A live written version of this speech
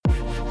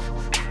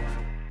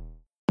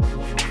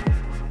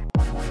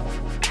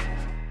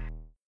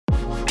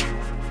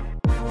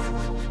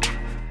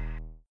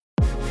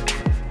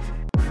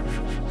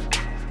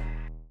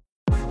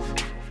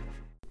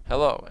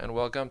Hello, and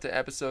welcome to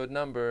episode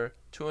number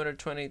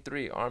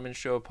 223, Armin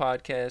Show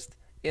Podcast,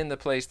 in the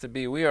place to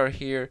be. We are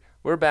here.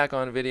 We're back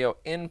on video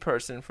in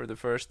person for the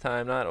first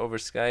time, not over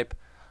Skype.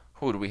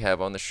 Who do we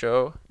have on the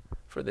show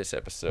for this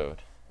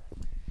episode?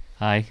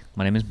 Hi,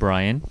 my name is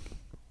Brian.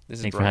 This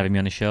is Thanks for Brian. having me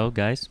on the show,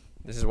 guys.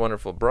 This is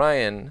wonderful.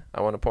 Brian,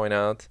 I want to point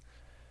out,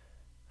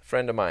 a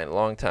friend of mine,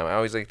 long time. I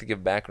always like to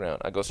give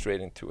background. I go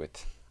straight into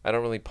it. I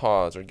don't really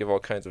pause or give all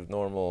kinds of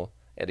normal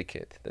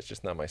etiquette. That's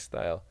just not my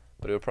style.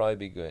 But it would probably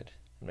be good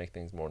and make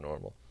things more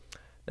normal.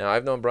 Now,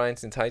 I've known Brian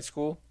since high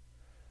school.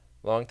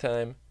 Long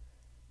time.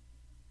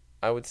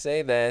 I would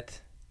say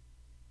that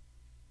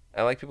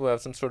I like people who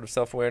have some sort of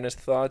self-awareness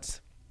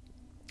thoughts.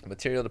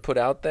 Material to put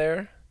out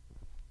there.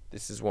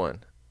 This is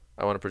one.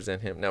 I want to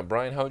present him. Now,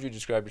 Brian, how would you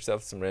describe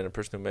yourself to some random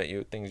person who met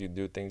you? Things you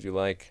do, things you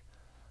like.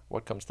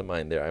 What comes to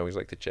mind there? I always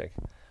like to check.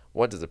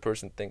 What does a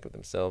person think of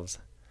themselves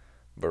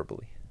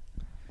verbally?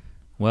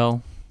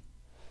 Well,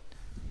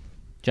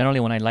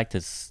 generally when I like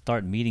to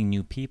start meeting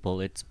new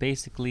people, it's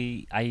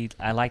basically I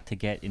like to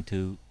get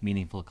into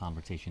meaningful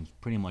conversations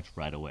pretty much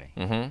right away.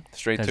 Mm-hmm.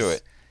 Straight to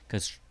it.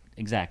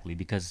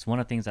 Because one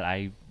of the things that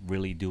I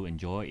really do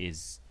enjoy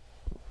is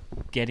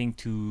getting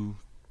to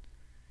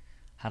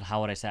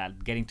how would I say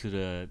it? Getting to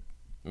the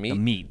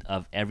meat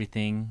of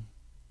everything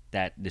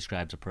that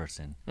describes a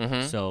person.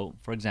 Mm-hmm. So,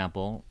 for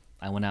example,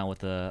 I went out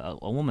with a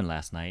woman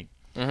last night,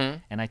 Mm-hmm.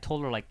 and I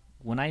told her, like,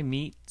 when I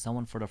meet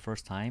someone for the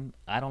first time,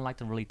 I don't like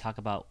to really talk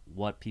about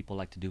what people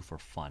like to do for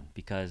fun,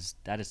 because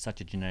that is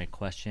such a generic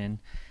question,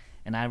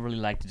 and I really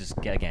like to just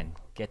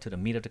get to the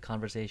meat of the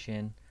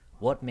conversation.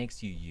 What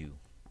makes you you?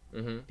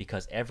 Mm-hmm.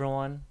 Because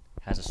everyone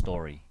has a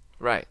story.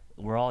 Right.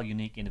 We're all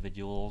unique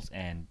individuals,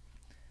 and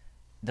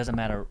it doesn't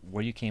matter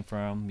where you came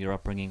from, your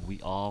upbringing, we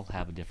all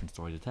have a different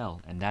story to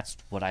tell. And that's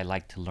what I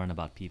like to learn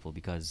about people,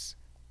 because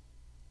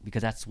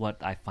that's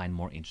what I find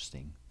more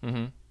interesting,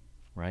 Mm-hmm.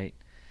 right?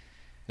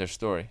 Their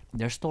story.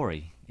 Their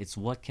story. It's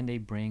what can they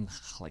bring,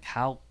 like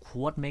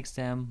what makes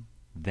them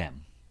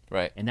them.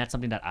 Right. And that's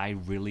something that I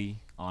really,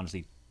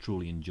 honestly,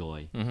 truly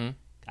enjoy. Mm-hmm.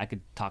 I could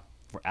talk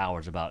for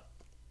hours about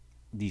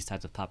these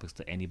types of topics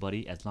to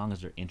anybody. As long as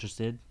they're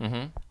interested,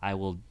 Mm-hmm.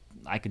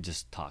 I could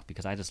just talk,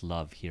 because I just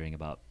love hearing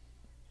about.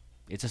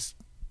 It's just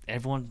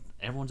everyone's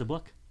a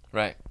book.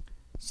 Right.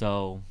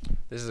 So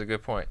This is a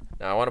good point.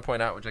 Now, I want to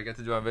point out, which I get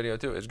to do on video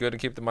too, it's good to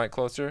keep the mic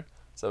closer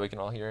so we can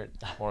all hear it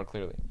more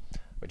clearly,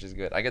 which is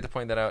good. I get to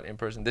point that out in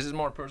person. This is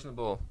more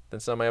personable than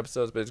some of my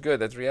episodes, but it's good.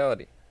 That's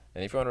reality.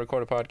 And if you want to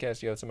record a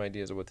podcast, you have some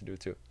ideas of what to do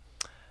too.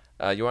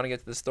 You want to get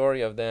to the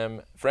story of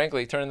them,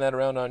 frankly, turning that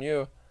around on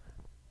you.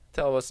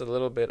 Tell us a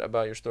little bit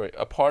about your story.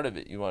 A part of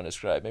it you want to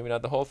describe. Maybe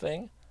not the whole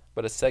thing,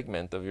 but a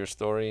segment of your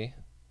story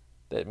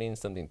that means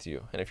something to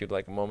you. And if you'd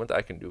like a moment,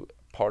 I can do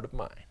part of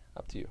mine.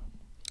 Up to you.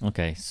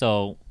 okay,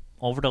 so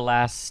over the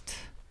last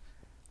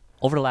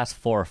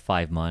 4 or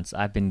 5 months,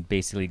 I've been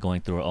basically going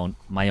through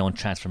my own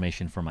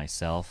transformation for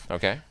myself.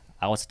 Okay?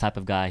 I was the type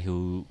of guy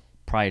who,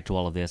 prior to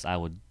all of this, I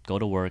would go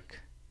to work,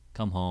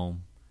 come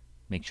home,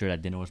 make sure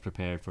that dinner was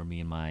prepared for me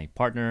and my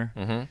partner.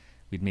 Mm-hmm.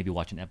 We'd maybe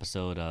watch an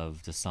episode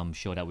of just some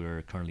show that we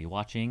were currently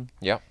watching,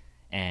 Yep.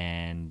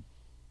 and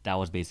that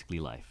was basically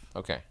life.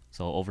 Okay.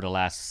 So over the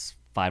last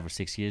 5 or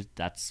 6 years,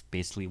 that's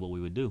basically what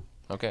we would do.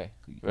 Okay.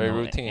 Very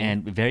routine.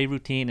 And very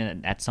routine,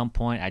 and at some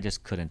point I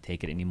just couldn't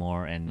take it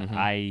anymore, and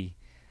Mhm.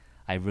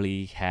 I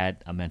really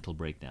had a mental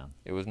breakdown.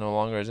 It was no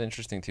longer as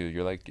interesting to you.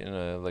 You're like in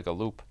a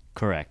loop.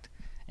 Correct.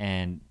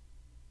 And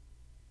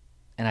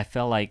I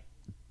felt like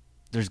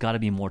there's got to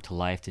be more to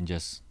life than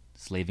just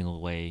slaving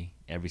away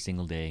every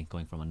single day,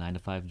 going from a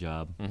 9-to-5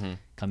 job, Mm-hmm.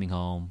 coming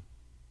home,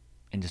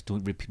 and just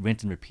doing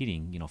rinse and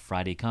repeating.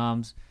 Friday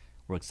comes,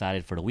 we're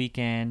excited for the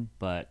weekend,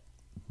 but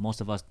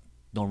most of us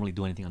don't really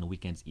do anything on the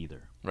weekends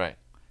either. Right.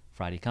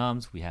 Friday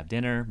comes, we have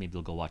dinner, maybe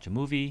we'll go watch a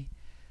movie.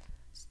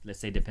 Let's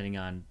say depending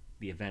on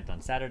the event on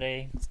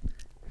Saturday.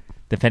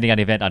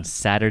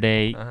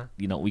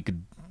 Uh-huh. We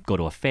could go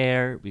to a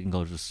fair, we can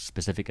go to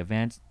specific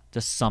events,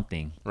 just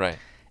something. Right.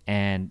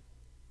 And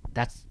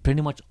that's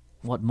pretty much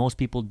what most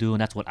people do, and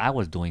that's what I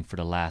was doing for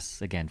the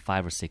last, again,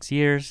 5 or 6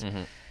 years.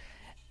 Mm-hmm.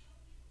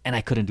 And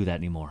I couldn't do that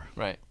anymore.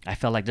 Right. I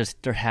felt like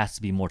there has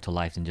to be more to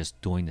life than just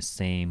doing the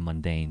same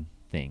mundane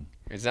thing.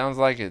 It sounds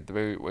like it, the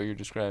way you're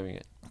describing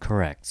it.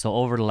 Correct. So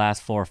over the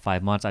last 4 or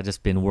 5 months, I've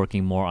just been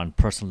working more on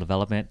personal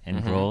development and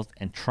Mhm. growth,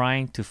 and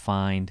trying to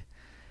find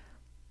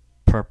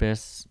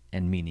purpose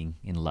and meaning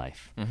in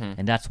life. Mm-hmm.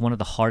 And that's one of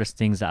the hardest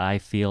things that I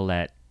feel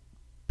that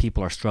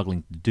people are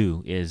struggling to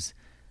do is,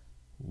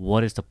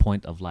 what is the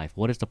point of life?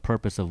 What is the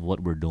purpose of what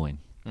we're doing?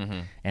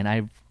 Mm-hmm.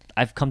 And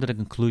I've come to the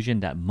conclusion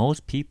that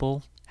most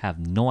people have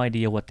no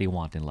idea what they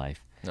want in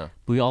life. No.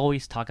 We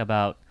always talk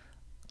about,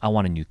 I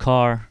want a new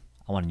car,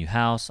 I want a new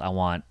house, I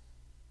want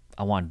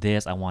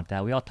this, I want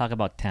that. We all talk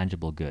about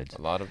tangible goods.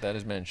 A lot of that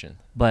is mentioned.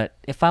 But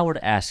if I were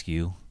to ask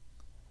you,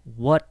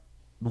 what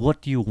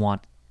do you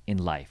want in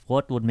life?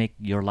 What would make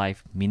your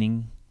life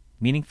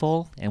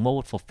meaningful, and what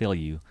would fulfill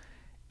you?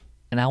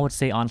 And I would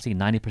say, honestly,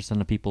 90%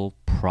 of people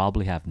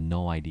probably have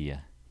no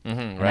idea. Mm-hmm.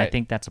 And Right. I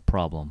think that's a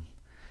problem.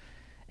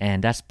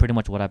 And that's pretty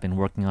much what I've been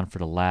working on for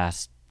the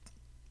last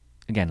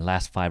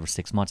 5 or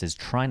 6 months, is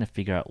trying to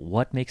figure out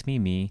what makes me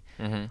me,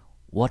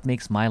 what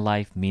makes my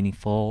life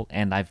meaningful.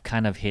 And I've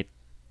kind of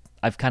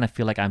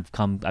feel like I've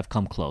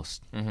come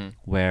close,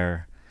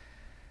 where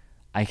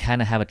I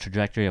kind of have a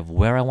trajectory of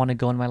where I want to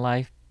go in my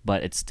life,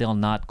 but it's still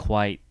not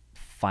quite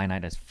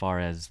finite as far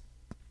as,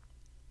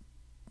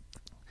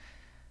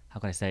 how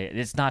can I say it?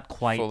 It's not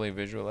quite fully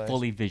visualized.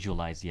 Fully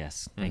visualized,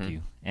 yes. Thank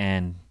you.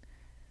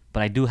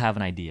 But I do have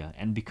an idea,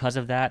 and because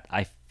of that,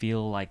 I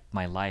feel like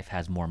my life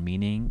has more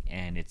meaning,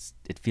 and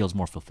it feels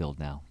more fulfilled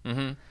now.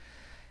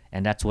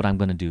 And that's what I'm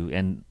going to do.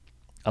 And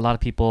a lot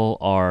of people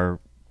are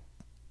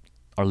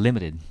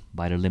limited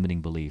by their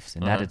limiting beliefs,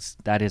 and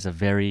that is a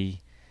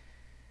very,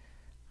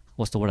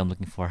 what's the word I'm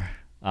looking for?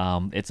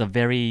 It's a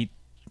very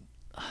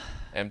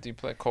empty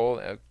place,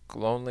 cold,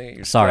 lonely.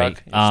 You're sorry.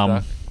 stuck.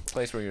 You're stuck.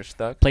 Place where you're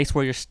stuck. Place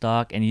where you're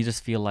stuck, and you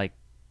just feel like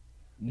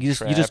you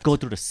just go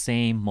through the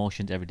same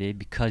motions every day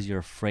because you're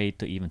afraid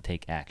to even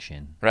take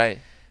action. Right.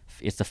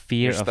 It's the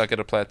fear you're stuck at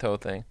a plateau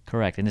thing.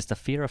 Correct, and it's the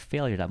fear of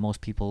failure that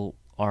most people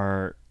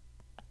are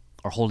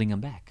holding them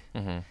back.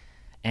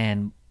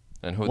 And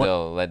who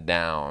they'll let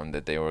down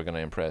that they were going to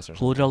impress, or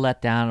something. Who they'll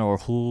let down, or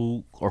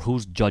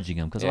who's judging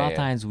them. Because a lot of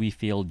times we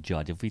feel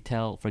judged. If we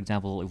tell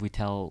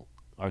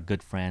our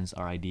good friends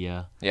our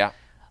idea,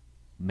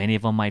 many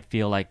of them might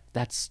feel like,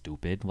 that's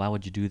stupid. Why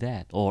would you do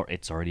that? Or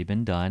it's already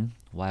been done.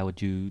 Why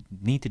would you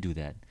need to do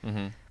that?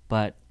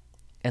 But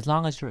as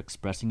long as you're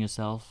expressing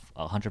yourself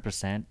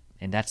 100%,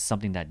 and that's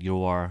something that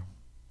you are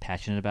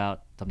passionate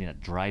about, something that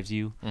drives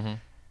you,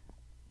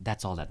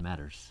 that's all that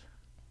matters.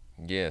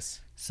 Yes.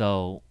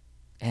 So,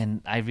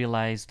 and I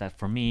realized that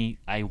for me,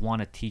 I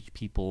want to teach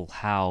people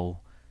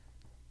how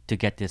to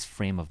get this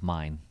frame of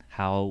mind,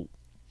 how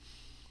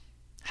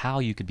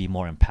you could be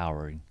more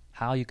empowering,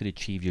 how you could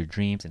achieve your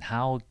dreams, and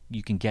how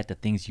you can get the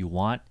things you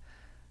want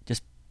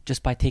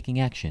just by taking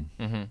action.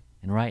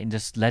 And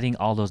just letting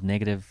all those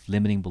negative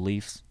limiting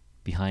beliefs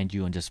behind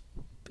you, and just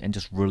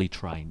really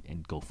try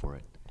and go for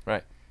it.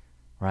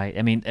 Right.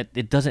 I mean,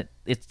 it doesn't.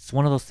 It's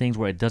one of those things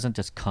where it doesn't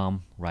just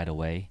come right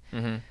away.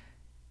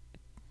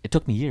 It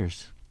took me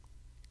years.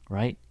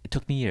 Right. It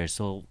took me years.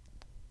 So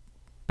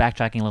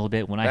backtracking a little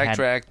bit,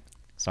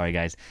 sorry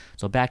guys.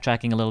 So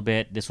backtracking a little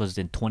bit, this was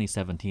in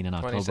 2017 in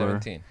October.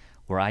 2017.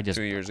 Where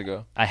 2 years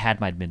ago, I had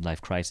my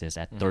midlife crisis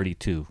at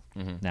 32.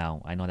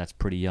 Now, I know that's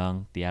pretty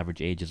young. The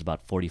average age is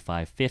about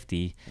 45,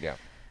 50. Yeah,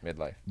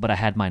 midlife. But I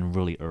had mine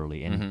really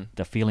early, and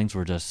the feelings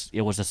were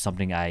it was just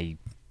something I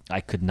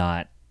could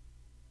not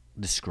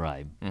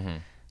describe.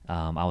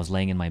 I was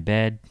laying in my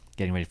bed,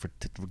 getting ready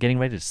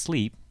to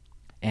sleep,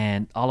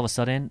 and all of a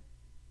sudden,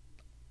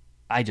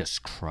 I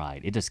just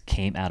cried. It just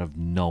came out of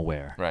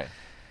nowhere. Right.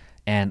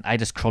 And I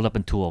just curled up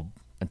into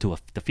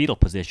the fetal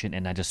position,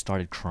 and I just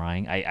started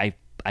crying.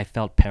 I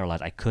felt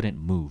paralyzed. I couldn't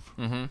move.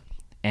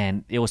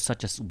 And it was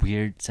such a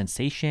weird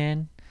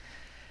sensation.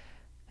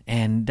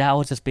 And that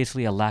was just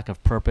basically a lack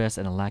of purpose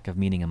and a lack of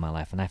meaning in my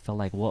life. And I felt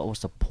like, what was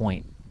the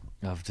point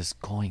of just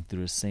going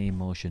through the same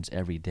motions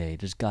every day?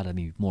 There's got to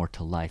be more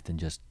to life than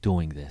just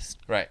doing this.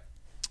 Right.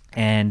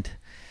 And,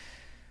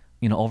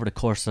 over the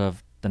course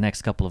of the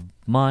next couple of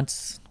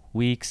months,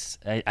 weeks,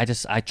 I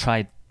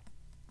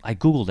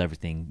Googled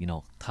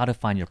everything, how to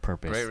find your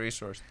purpose. Great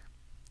resource.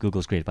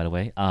 Google's great, by the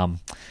way.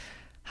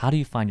 How do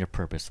you find your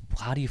purpose?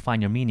 How do you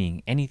find your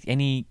meaning?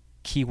 Any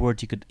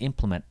keywords you could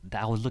implement?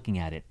 I was looking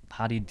at it.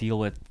 How do you deal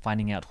with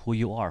finding out who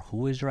you are?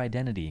 Who is your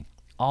identity?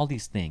 All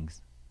these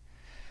things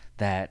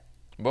that...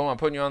 Boom, I'm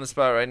putting you on the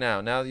spot right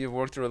now. Now that you've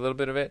worked through a little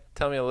bit of it,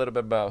 tell me a little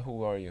bit about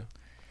who are you?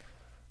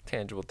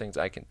 Tangible things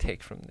I can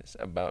take from this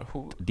about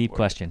who... Deep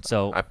question.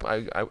 So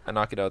I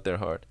knock it out there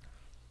hard.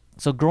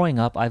 So growing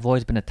up, I've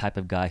always been the type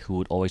of guy who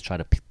would always try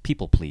to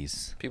people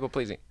please. People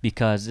pleasing.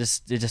 Because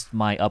it's just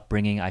my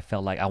upbringing. I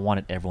felt like I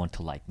wanted everyone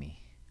to like me,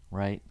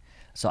 right?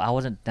 So I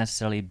wasn't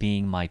necessarily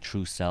being my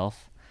true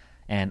self.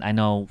 And I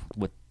know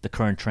with the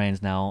current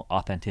trends now,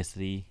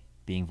 authenticity,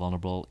 being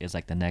vulnerable is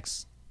like the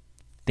next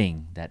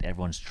thing that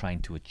everyone's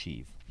trying to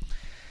achieve.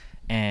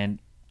 And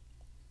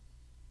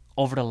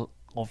over the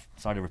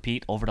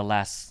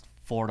last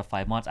 4 to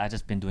 5 months, I've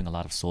just been doing a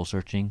lot of soul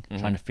searching,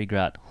 trying to figure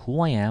out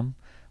who I am,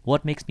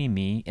 what makes me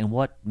me, and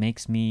what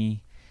makes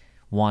me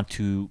want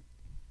to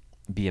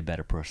be a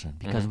better person.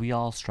 Because we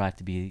all strive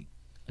to be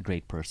a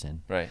great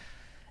person. Right.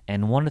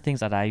 And one of the things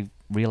that I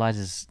realize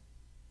is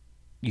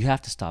you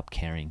have to stop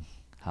caring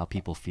how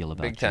people feel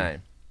about you. Big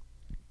time.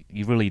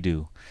 You really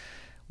do.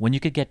 When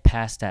you could get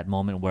past that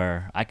moment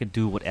where I could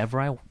do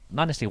whatever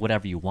not necessarily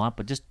whatever you want,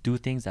 but just do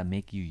things that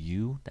make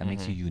you, that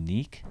makes you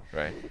unique.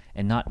 Right.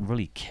 And not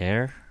really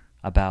care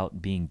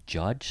about being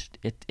judged,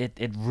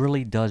 it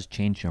really does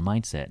change your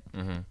mindset.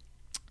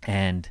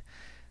 And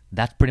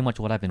that's pretty much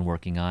what I've been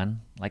working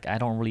on. Like, I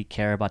don't really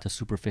care about the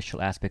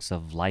superficial aspects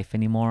of life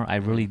anymore. I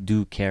really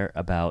do care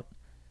about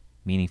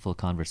meaningful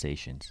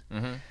conversations.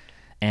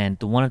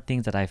 And one of the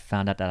things that I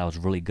found out that I was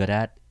really good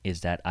at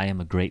is that I am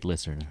a great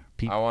listener.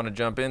 I want to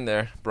jump in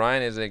there.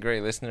 Brian is a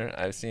great listener.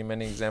 I've seen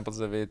many examples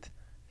of it.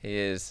 He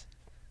is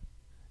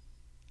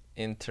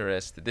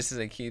interested. This is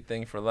a key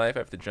thing for life. I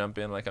have to jump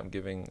in like I'm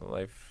giving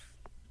life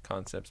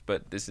concepts,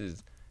 but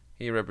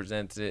he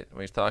represents it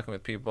when he's talking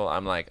with people.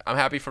 I'm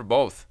happy for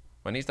both.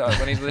 When he's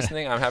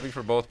listening, I'm happy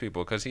for both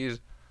people because he's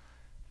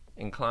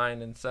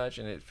inclined and such,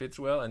 and it fits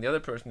well. And the other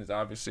person is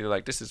obviously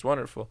like, this is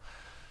wonderful.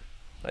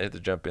 I had to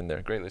jump in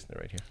there. Great listener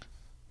right here.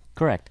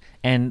 Correct.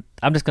 And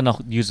I'm just gonna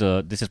use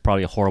this is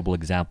probably a horrible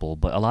example,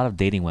 but a lot of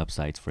dating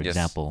websites, for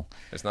example.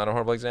 It's not a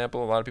horrible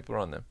example. A lot of people are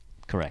on them.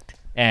 Correct.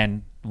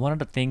 And one of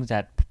the things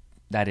that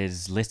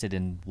is listed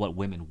in what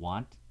women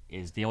want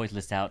is they always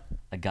list out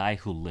a guy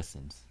who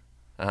listens.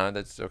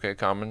 That's okay.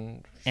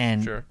 Common.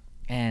 And sure.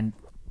 And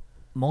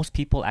most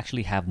people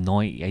actually have no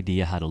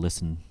idea how to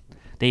listen.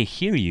 They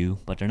hear you,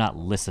 but they're not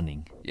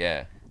listening.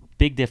 Yeah.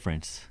 Big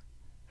difference.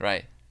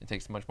 Right. It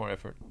takes much more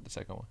effort, the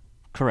second one.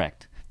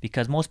 Correct.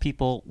 Because most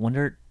people, when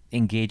they're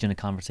engaged in a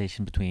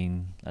conversation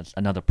between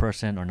another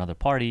person or another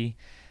party,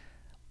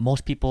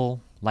 most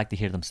people like to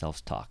hear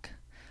themselves talk.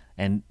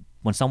 And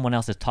when someone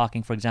else is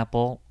talking, for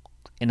example,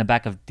 in the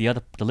back of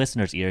the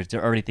listener's ears,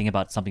 they're already thinking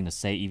about something to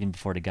say even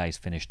before the guy's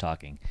finished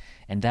talking.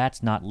 And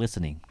that's not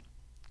listening.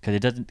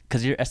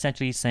 Because you're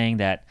essentially saying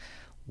that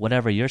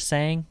whatever you're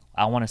saying,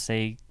 I want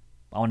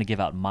to give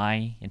out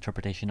my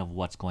interpretation of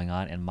what's going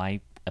on, and my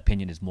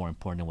opinion is more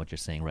important than what you're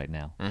saying right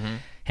now. Mm-hmm.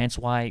 Hence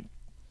why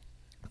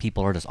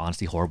people are just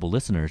honestly horrible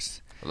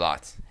listeners.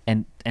 Lots.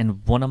 And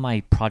one of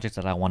my projects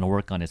that I want to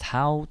work on is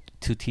how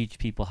to teach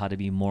people how to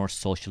be more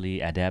socially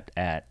adept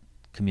at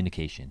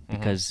communication. Mm-hmm.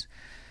 Because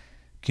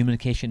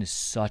communication is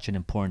such an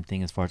important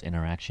thing as far as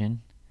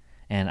interaction.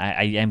 And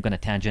I am going to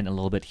tangent a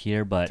little bit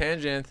here, but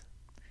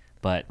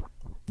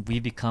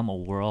we've become a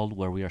world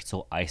where we are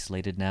so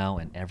isolated now,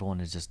 and everyone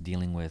is just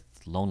dealing with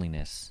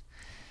loneliness.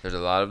 There's a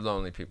lot of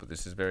lonely people.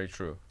 This is very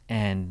true.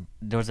 And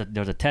there was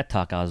a TED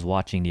Talk I was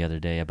watching the other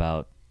day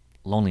about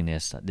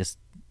loneliness.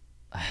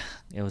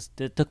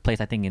 It took place,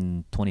 I think,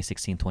 in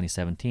 2016,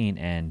 2017,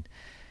 and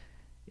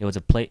it was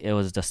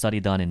a study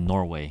done in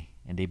Norway,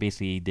 and they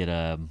basically did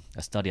a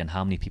study on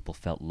how many people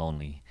felt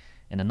lonely,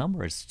 and the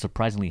number is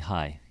surprisingly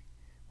high,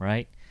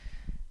 right?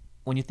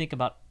 When you think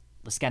about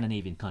the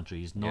Scandinavian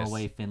countries,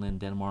 Norway, yes. Finland,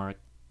 Denmark,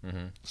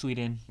 mm-hmm.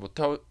 Sweden. We'll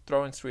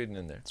throw in Sweden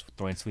in there.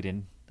 Throw in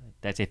Sweden.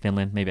 Did I say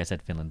Finland? Maybe I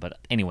said Finland, but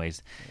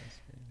anyways. Yes.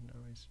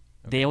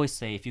 Okay. They always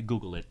say, if you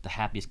Google it, the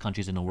happiest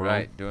countries in the world.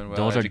 Right, doing well,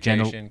 those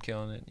education,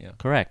 killing it, yeah.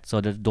 Correct.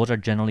 So those are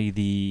generally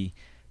the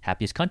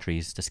happiest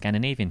countries, the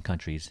Scandinavian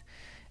countries.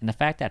 And the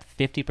fact that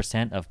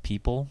 50% of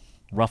people,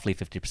 roughly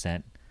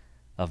 50%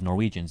 of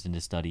Norwegians in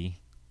this study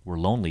were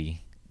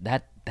lonely,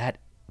 that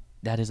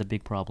is a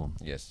big problem.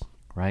 Yes.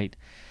 Right?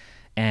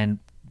 And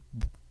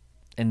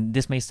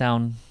this may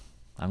sound,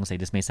 I'm going to say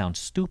this may sound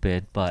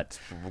stupid, but...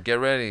 Get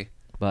ready.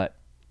 But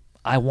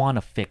I want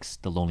to fix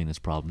the loneliness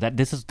problem.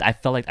 I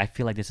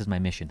feel like this is my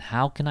mission.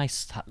 How can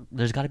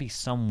there's got to be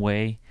some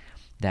way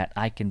that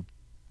I can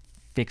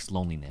fix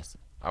loneliness.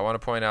 I want to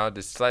point out,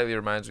 this slightly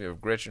reminds me of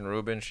Gretchen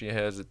Rubin. She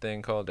has a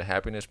thing called the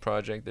Happiness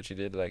Project that she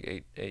did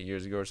like eight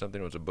years ago or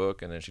something. It was a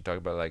book, and then she talked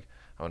about like,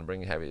 I want to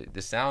bring happiness.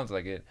 This sounds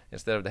like it.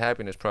 Instead of the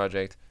Happiness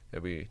Project,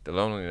 it'll be the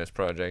Loneliness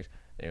Project,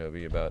 and it'll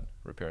be about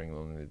repairing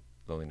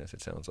loneliness,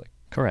 it sounds like.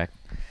 Correct.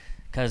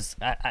 Because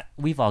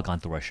we've all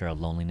gone through our share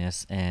of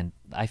loneliness, and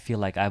I feel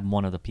like I'm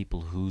one of the people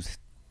who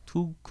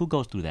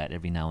goes through that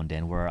every now and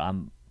then, where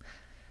I'm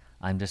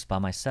just by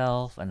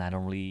myself, and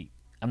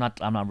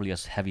I'm not really a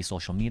heavy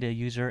social media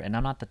user, and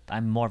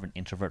I'm more of an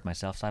introvert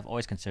myself, so I've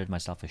always considered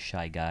myself a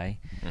shy guy,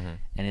 mm-hmm.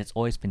 and it's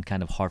always been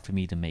kind of hard for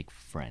me to make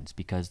friends,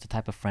 because the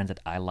type of friends that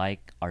I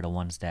like are the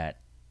ones that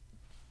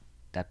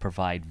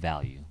provide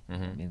value.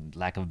 Mm-hmm. In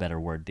lack of a better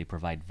word, they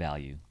provide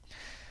value.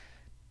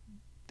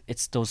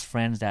 It's those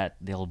friends that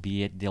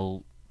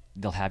they'll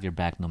have your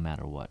back no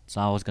matter what. So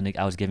I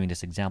was giving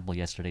this example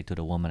yesterday to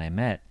the woman I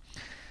met.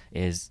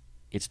 It's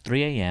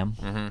 3 a.m.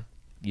 Mm-hmm.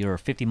 You're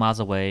 50 miles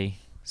away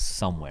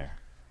somewhere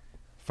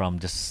from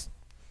just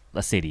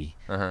a city.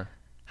 Uh-huh.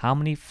 How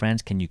many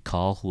friends can you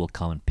call who will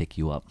come and pick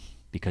you up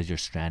because you're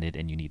stranded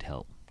and you need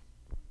help?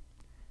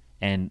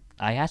 And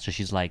I asked her,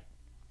 she's like,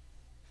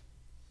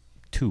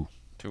 2.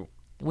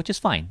 Which is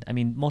fine. I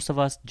mean, most of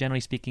us, generally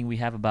speaking, we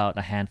have about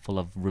a handful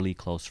of really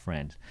close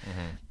friends.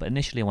 Mm-hmm. But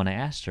initially when I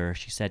asked her,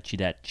 she said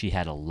she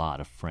had a lot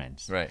of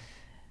friends. Right.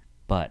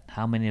 But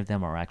how many of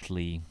them are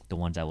actually the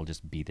ones that will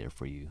just be there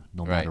for you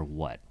no matter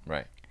what?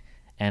 Right.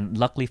 And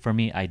luckily for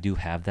me, I do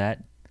have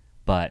that.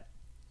 But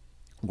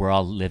we're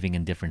all living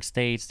in different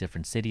states,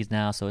 different cities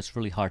now, so it's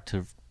really hard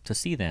to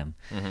see them.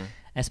 Mm-hmm.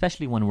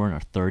 Especially when we're in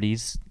our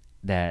 30s,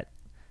 that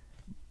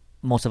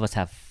most of us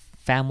have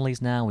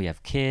families now, we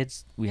have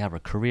kids, we have our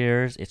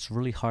careers. It's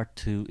really hard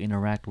to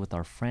interact with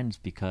our friends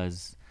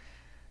because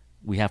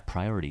we have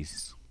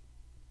priorities,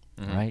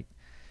 mm-hmm. right?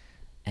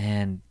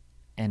 And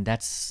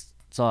that's,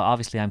 so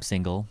obviously I'm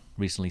single,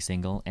 recently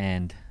single,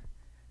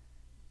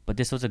 but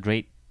this was a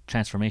great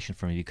transformation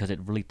for me because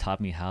it really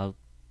taught me how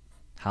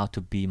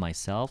to be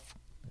myself.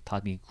 It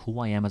taught me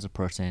who I am as a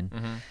person,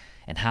 mm-hmm.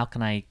 and how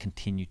can I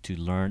continue to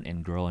learn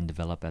and grow and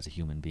develop as a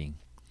human being.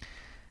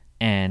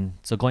 And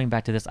so going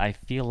back to this, I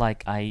feel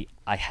like I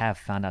have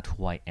found out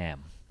who I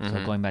am.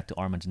 So going back to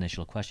Armin's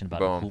initial question about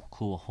Boom.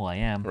 who I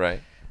am,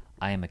 Right.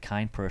 I am a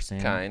kind person.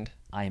 Kind.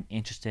 I am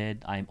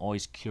interested. I am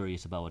always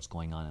curious about what's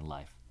going on in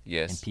life and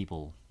Yes.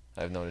 people.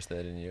 I've noticed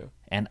that in you.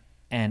 And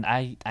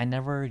I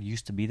never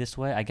used to be this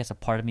way. I guess a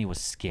part of me was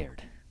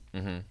scared.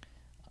 Mm-hmm.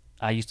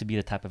 I used to be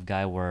the type of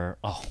guy where,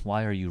 oh,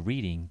 why are you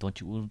reading?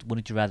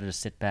 Wouldn't you rather just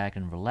sit back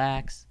and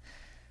relax?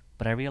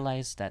 But I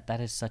realized that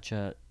that is such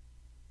a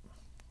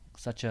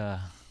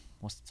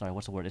what's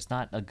the word? It's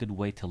not a good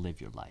way to live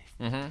your life.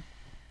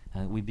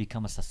 Mm-hmm. We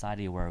become a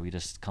society where we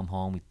just come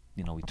home,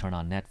 we turn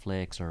on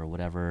Netflix or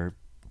whatever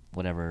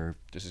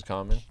This is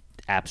common.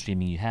 app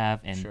streaming you have,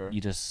 and Sure.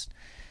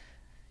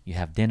 you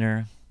have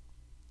dinner.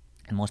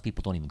 And most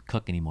people don't even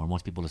cook anymore.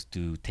 Most people just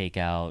do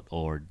takeout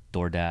or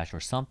DoorDash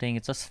or something.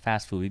 It's just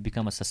fast food. We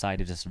become a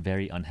society of just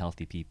very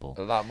unhealthy people.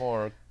 A lot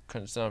more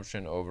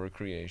consumption over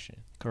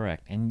creation.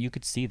 Correct, and you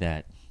could see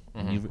that,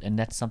 and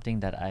that's something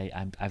that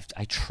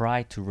I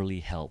try to really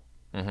help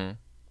Mm-hmm.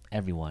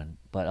 everyone,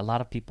 but a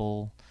lot of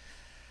people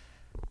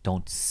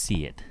don't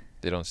see it.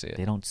 They don't see it.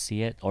 They don't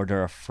see it, or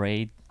they're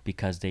afraid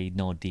because they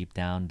know deep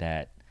down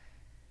that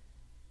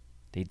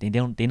they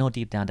know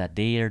deep down that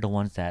they are the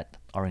ones that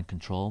are in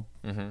control.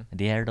 Mm-hmm.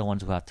 They are the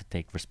ones who have to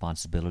take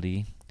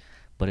responsibility,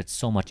 but it's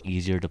so much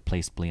easier to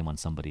place blame on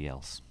somebody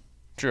else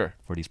Sure.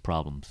 for these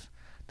problems.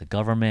 The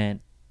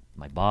government,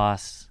 my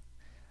boss,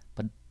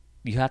 but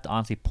you have to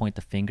honestly point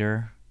the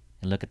finger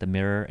and look at the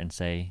mirror and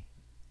say,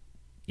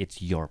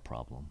 it's your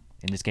problem.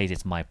 In this case,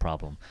 it's my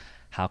problem.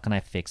 How can I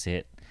fix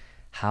it?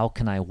 How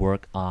can I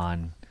work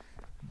on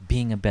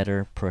being a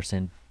better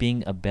person,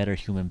 being a better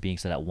human being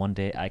so that one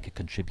day I could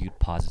contribute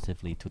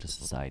positively to the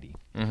society?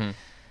 Mm-hmm.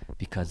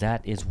 Because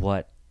that is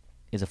what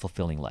is a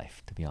fulfilling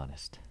life, to be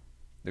honest.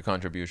 The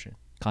contribution.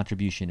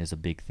 Contribution is a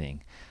big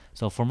thing.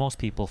 So for most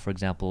people, for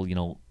example,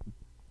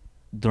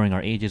 during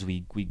our ages,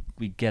 we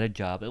get a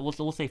job.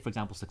 We'll say, for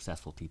example,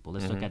 successful people.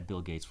 Let's look at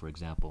Bill Gates, for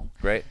example.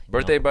 Right.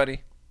 Birthday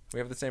buddy. We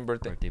have the same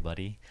birthday. Birthday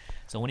buddy.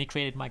 So when he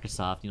created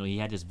Microsoft, he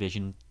had this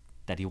vision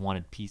that he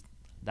wanted PC.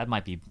 That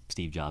might be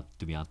Steve Jobs,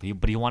 to be honest,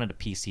 but he wanted a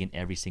PC in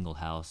every single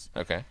house.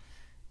 Okay.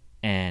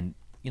 And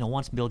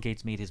once Bill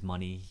Gates made his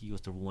money, he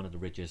was one of the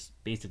richest,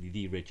 basically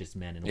the richest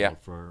man in the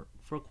world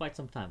for quite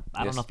some time.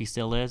 I don't know if he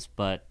still is,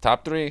 but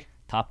Top 3.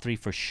 top 3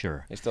 for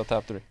sure. He's still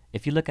top 3.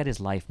 If you look at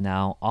his life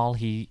now, all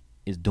he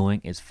is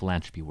doing is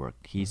philanthropy work.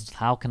 He's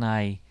how can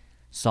I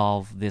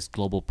solve this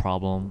global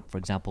problem, for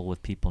example,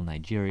 with people in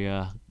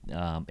Nigeria,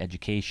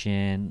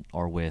 education,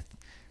 or with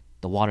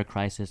the water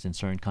crisis in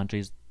certain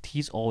countries.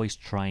 He's always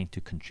trying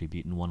to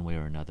contribute in one way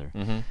or another.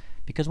 Mm-hmm.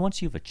 Because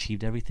once you've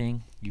achieved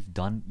everything,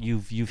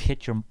 you've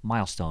hit your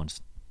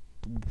milestones.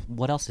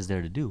 What else is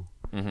there to do?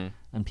 Mm-hmm.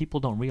 And people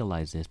don't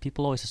realize this.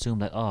 People always assume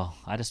that, oh,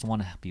 I just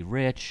want to be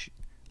rich.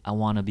 I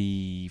want to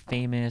be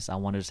famous. I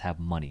want to just have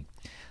money.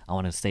 I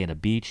want to stay at a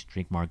beach,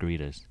 drink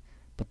margaritas.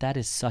 But that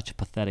is such a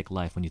pathetic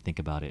life when you think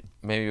about it.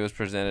 Maybe it was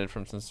presented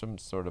from some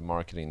sort of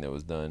marketing that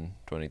was done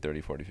 20,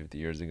 30, 40, 50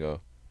 years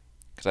ago.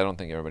 Because I don't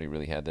think everybody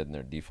really had that in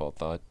their default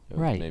thought. It was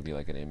Right. maybe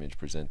like an image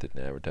presented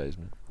in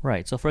advertisement.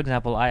 Right. So, for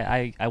example,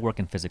 I work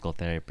in physical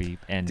therapy.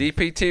 And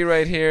DPT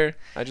right here.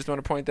 I just want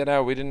to point that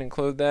out. We didn't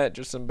include that.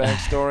 Just some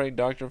backstory.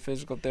 Doctor of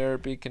Physical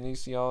Therapy,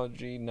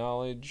 kinesiology,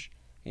 knowledge.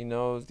 He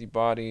knows the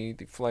body,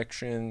 the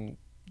flexion,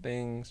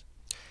 things.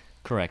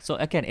 Correct. So,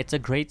 again, it's a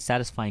great,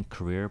 satisfying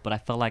career, but I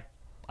felt like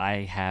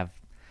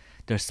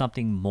there's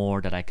something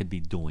more that I could be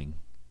doing.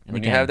 And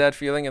When you have that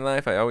feeling in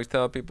life, I always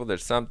tell people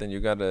there's something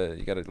you gotta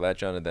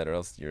latch onto that, or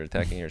else you're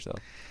attacking yourself.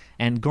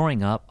 And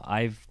growing up,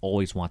 I've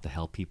always wanted to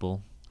help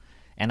people.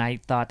 And I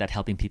thought that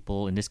helping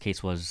people, in this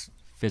case, was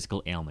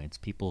physical ailments.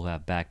 People who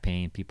have back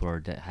pain, people who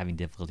are having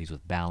difficulties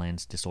with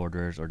balance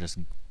disorders, or just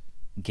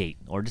gait,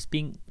 or just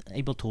being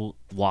able to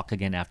walk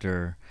again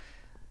after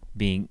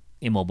being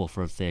immobile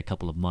for, say, a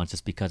couple of months,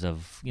 just because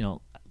of,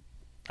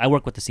 I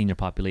work with the senior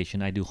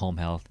population. I do home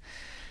health.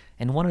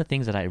 And one of the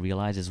things that I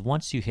realize is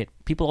once you hit,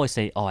 people always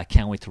say, oh, I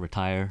can't wait to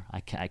retire. I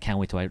can't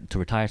wait to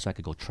retire so I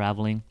could go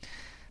traveling.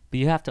 But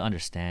you have to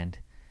understand,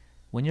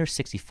 when you're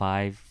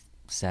 65,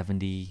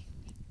 70,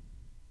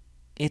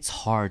 it's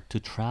hard to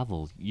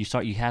travel. You're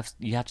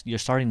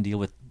starting to deal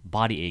with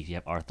body aches. You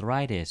have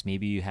arthritis.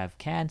 Maybe you have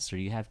cancer.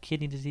 You have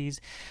kidney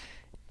disease.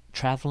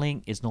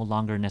 Traveling is no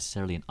longer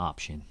necessarily an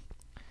option.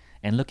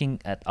 And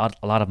looking at a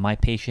lot of my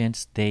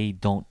patients, they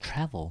don't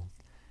travel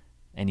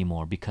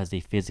anymore because they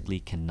physically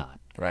cannot.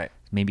 Right.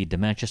 Maybe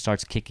dementia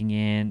starts kicking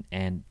in,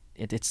 and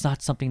it's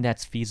not something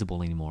that's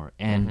feasible anymore.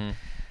 And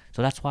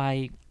so that's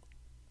why.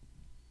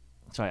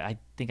 Sorry, I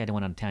think I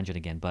went on a tangent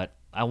again, but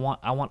I've always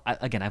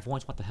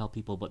wanted to help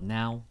people, but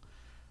now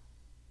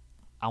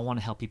I want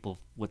to help people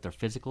with their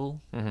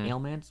physical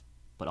ailments,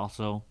 but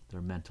also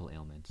their mental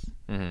ailments.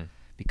 Mm-hmm.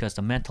 Because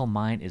the mental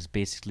mind is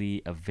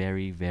basically a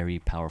very, very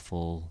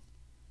powerful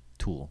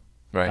tool.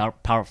 Right.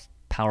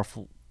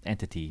 Powerful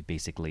entity,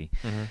 basically.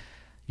 Mm-hmm.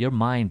 Your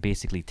mind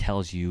basically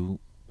tells you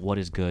what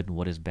is good,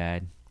 what is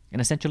bad. And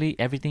essentially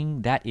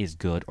everything that is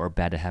good or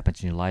bad that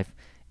happens in your life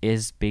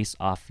is based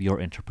off your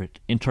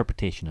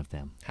interpretation of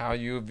them. How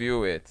you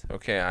view it.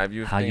 Okay, I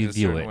view How things you a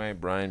view certain it. way.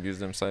 Brian views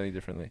them slightly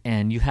differently.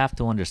 And you have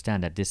to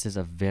understand that this is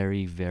a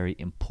very, very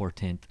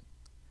important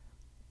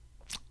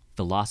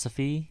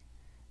philosophy,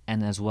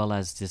 and as well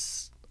as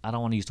this, I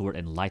don't want to use the word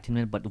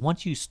enlightenment, but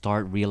once you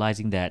start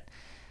realizing that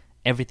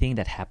everything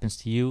that happens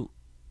to you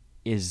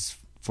is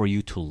for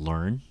you to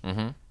learn,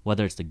 Mm-hmm.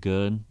 whether it's the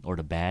good or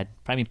the bad.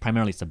 I mean,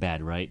 primarily it's the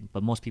bad, right?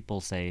 But most people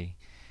say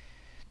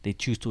they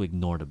choose to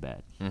ignore the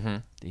bad. Mm-hmm.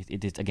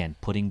 It is, again,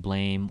 putting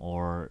blame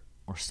or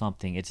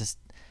something. It's just,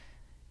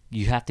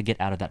 you have to get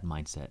out of that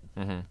mindset.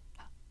 Mm-hmm.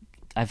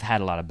 I've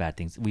had a lot of bad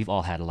things. We've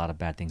all had a lot of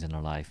bad things in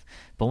our life.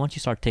 But once you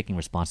start taking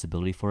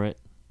responsibility for it,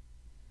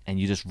 and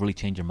you just really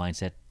change your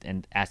mindset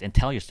and ask and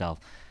tell yourself,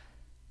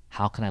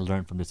 how can I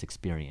learn from this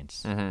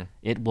experience? Mm-hmm.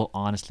 It will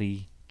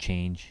honestly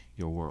change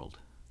your world.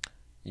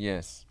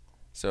 Yes.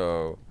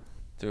 So,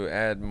 to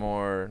add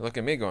more, look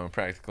at me going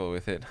practical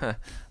with it.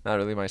 Not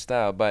really my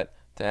style, but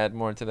to add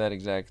more to that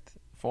exact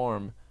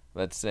form,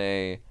 let's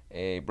say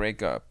a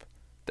breakup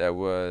that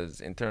was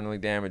internally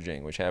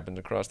damaging, which happens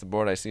across the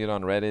board. I see it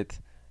on Reddit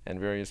and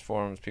various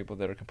forums, people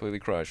that are completely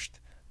crushed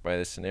by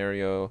this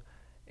scenario.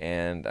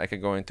 And I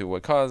could go into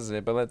what causes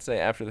it, but let's say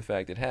after the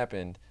fact it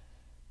happened,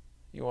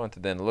 you want to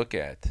then look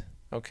at,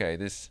 okay,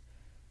 this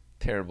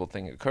terrible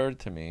thing occurred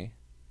to me.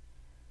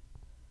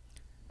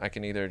 I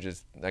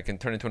can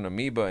turn into an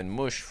amoeba and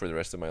mush for the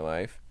rest of my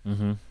life,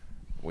 Mm-hmm.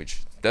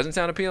 which doesn't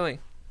sound appealing.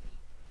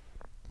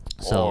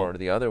 So, Or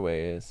the other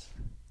way is,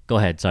 go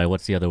ahead. Sorry,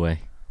 what's the other way?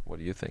 what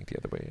do you think the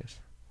other way is?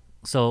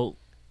 So,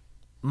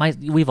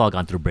 we've all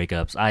gone through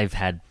breakups.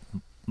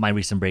 My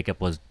recent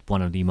breakup was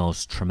one of the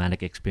most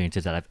traumatic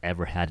experiences that I've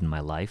ever had in my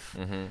life.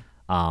 Mm-hmm.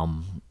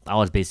 I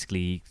was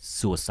basically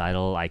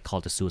suicidal. I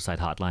called the suicide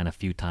hotline a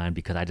few times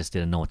because I just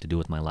didn't know what to do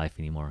with my life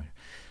anymore.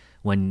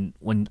 When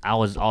I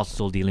was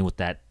also dealing with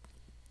that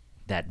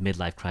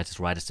midlife crisis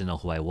where I just didn't know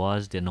who I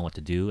was, didn't know what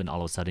to do, and all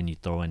of a sudden you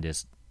throw in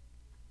this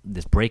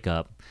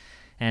breakup,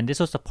 and this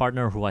was the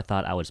partner who I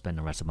thought I would spend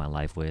the rest of my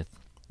life with.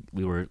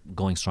 We were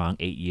going strong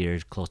 8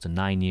 years, close to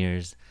 9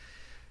 years,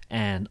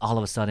 and all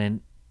of a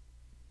sudden,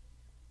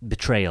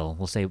 betrayal.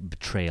 We'll say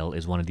betrayal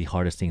is one of the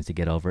hardest things to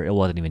get over. It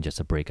wasn't even just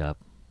a breakup.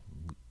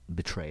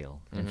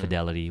 Betrayal,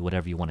 infidelity,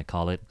 whatever you want to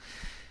call it,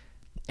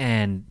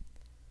 and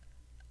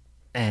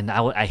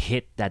I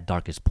hit that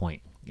darkest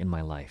point in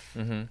my life.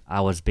 Mm-hmm.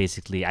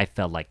 I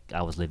felt like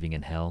I was living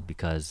in hell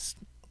because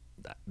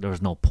there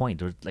was no point.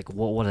 There was, like,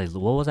 what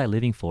was I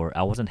living for?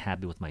 I wasn't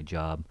happy with my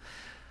job.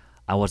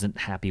 I wasn't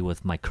happy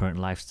with my current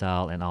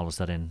lifestyle, and all of a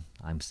sudden,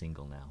 I'm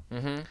single now.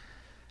 Mm-hmm.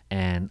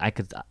 And I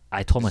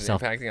told This is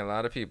myself impacting a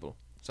lot of people.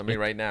 Somebody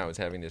right now is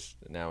having this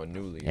now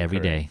newly every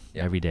occurring. day,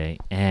 Yeah. every day,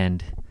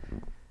 and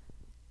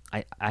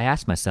I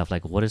asked myself,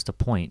 like, what is the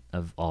point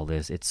of all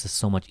this? It's just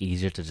so much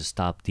easier to just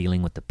stop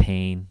dealing with the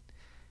pain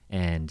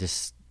and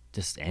just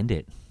end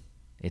it.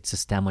 It's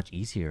just that much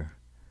easier,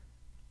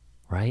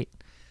 right?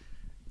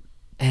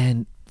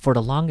 And for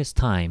the longest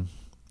time,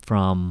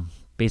 from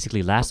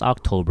basically last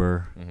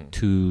October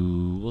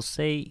to we'll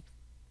say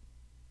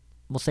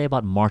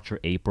about March or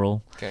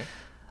April, Okay.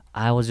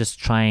 I was just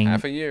trying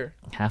Half a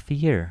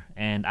year.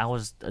 and I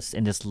was just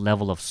in this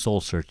level of soul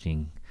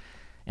searching,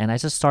 and I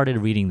just started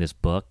reading this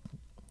book,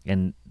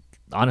 and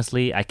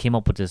honestly, I came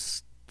up with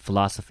this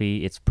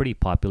philosophy. It's pretty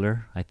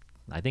popular.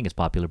 I think it's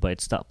popular, but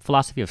it's the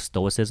philosophy of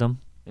Stoicism.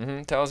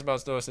 Mm-hmm. Tell us about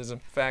Stoicism.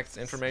 Facts,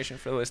 information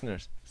for the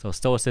listeners. So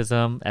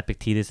Stoicism,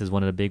 Epictetus is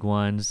one of the big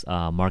ones.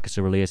 Marcus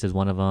Aurelius is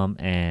one of them,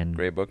 and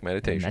Great book,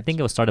 Meditation. I think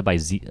it was started by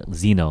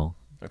Zeno.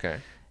 Okay.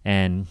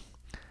 And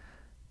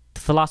the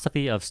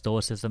philosophy of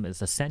Stoicism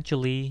is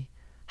essentially,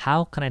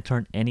 how can I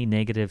turn any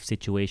negative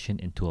situation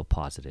into a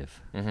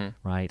positive, Mm-hmm.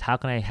 right? How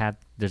can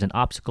there's an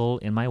obstacle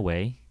in my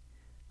way.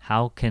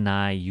 How can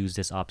I use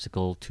this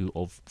obstacle to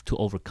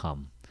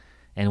overcome?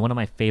 And one of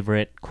my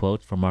favorite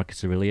quotes from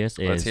Marcus Aurelius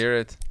is, Let's hear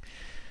it.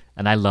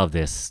 and I love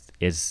this,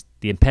 is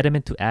the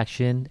impediment to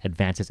action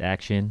advances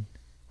action.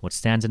 What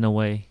stands in the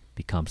way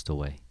becomes the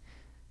way.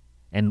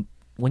 And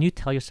when you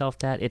tell yourself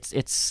that,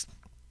 it's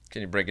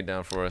Can you break it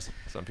down for us?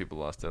 Some people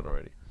lost it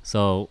already.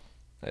 so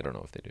I don't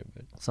know if they do,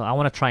 but So I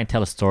want to try and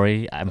tell a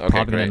story. I'm Okay, probably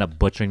going great. to end up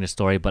butchering the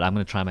story, but I'm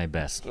going to try my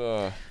best.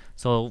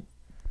 So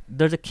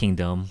there's a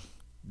kingdom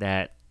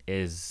that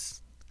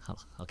is,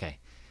 okay,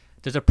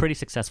 there's a pretty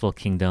successful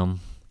kingdom,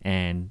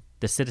 and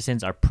the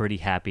citizens are pretty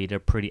happy. They're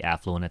pretty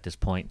affluent at this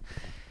point.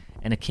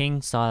 And the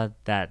king saw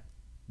that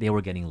they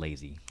were getting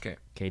lazy.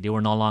 Okay. They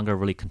were no longer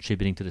really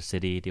contributing to the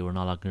city. They were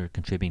no longer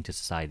contributing to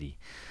society.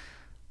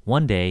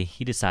 One day,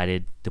 he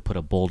decided to put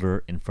a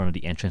boulder in front of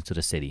the entrance to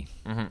the city.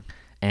 Mm-hmm.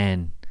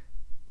 And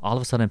all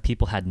of a sudden,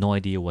 people had no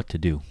idea what to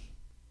do.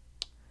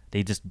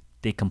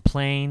 They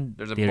complained.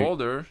 There's a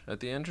boulder at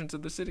the entrance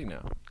of the city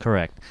now.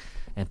 Correct.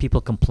 And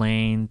people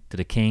complained to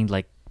the king,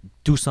 like,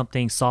 do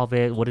something, solve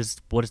it. What is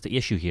the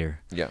issue here?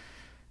 Yeah.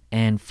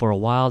 And for a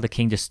while, the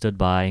king just stood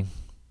by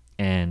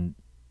and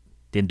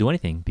didn't do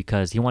anything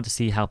because he wanted to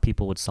see how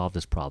people would solve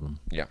this problem.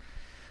 Yeah.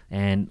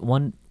 And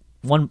one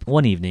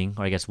evening,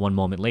 or I guess one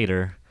moment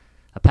later,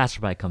 a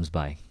passerby comes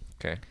by.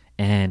 Okay.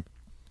 and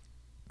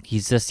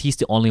he's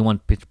the only one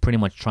pretty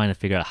much trying to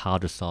figure out how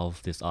to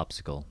solve this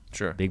obstacle.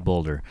 Sure. Big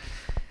boulder.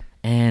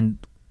 And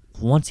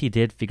once he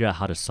did figure out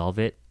how to solve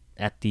it,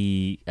 at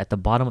the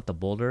bottom of the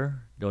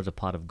boulder there was a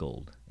pot of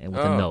gold and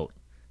with a note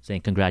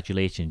saying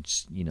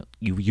congratulations. You know,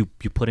 you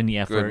put in the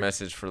effort. Good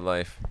message for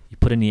life. You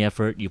put in the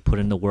effort. You put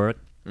in the work.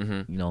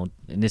 Mm-hmm. You know,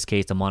 in this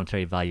case, the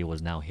monetary value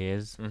was now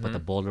his, but the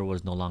boulder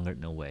was no longer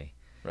in a way.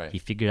 Right. He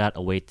figured out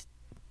a way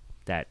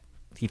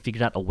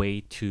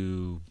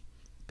to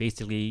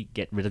basically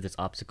get rid of this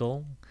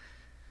obstacle,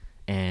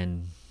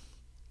 and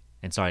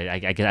sorry,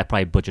 I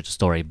probably butchered the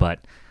story,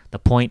 but the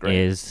point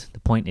is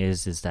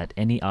that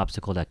any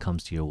obstacle that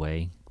comes to your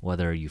way,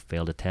 whether you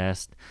failed a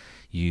test,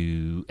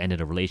 you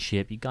ended a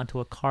relationship, you got into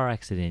a car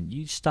accident,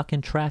 you stuck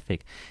in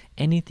traffic,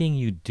 anything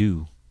you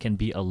do can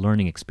be a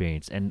learning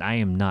experience, and I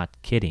am not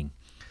kidding.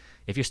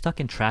 If you're stuck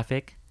in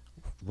traffic,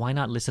 why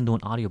not listen to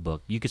an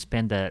audiobook? You could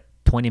spend that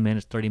 20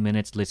 minutes, 30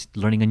 minutes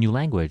learning a new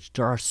language.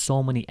 There are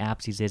so many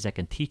apps these days that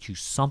can teach you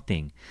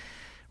something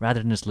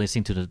rather than just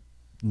listening to the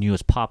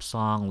newest pop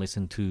song,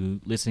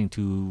 listening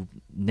to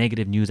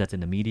negative news that's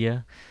in the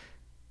media.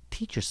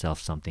 Teach yourself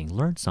something,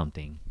 learn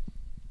something.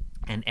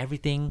 And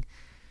everything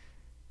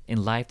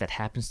in life that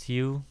happens to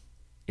you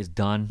is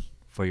done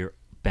for your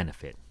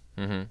benefit.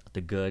 Mm-hmm.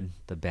 The good,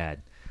 the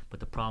bad. But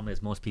the problem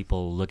is most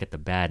people look at the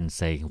bad and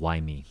say,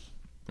 why me?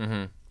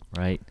 Mm-hmm.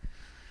 Right?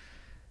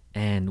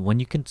 And when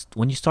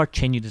you start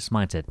changing this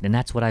mindset, and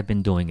that's what I've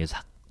been doing, is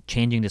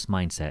changing this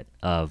mindset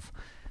of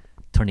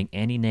turning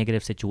any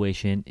negative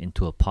situation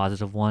into a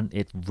positive one,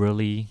 it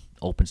really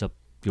opens up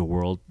your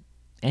world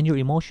and your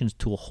emotions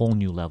to a whole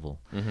new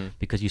level. Mm-hmm.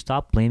 Because you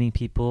stop blaming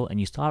people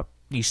and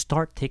you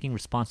start taking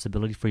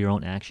responsibility for your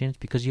own actions,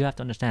 because you have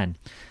to understand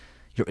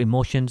your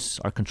emotions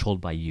are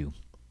controlled by you.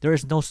 There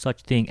is no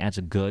such thing as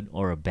a good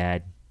or a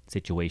bad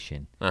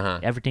situation. Uh-huh.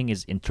 Everything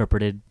is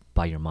interpreted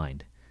by your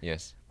mind.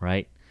 Yes.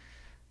 Right?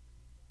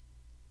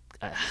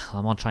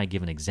 I'm not trying to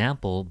give an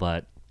example,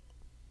 but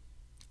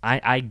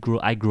I grew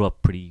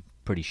up pretty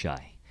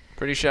shy.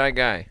 Pretty shy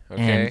guy.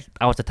 Okay. And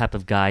I was the type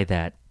of guy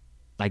that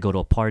I go to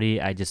a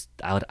party, I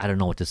don't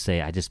know what to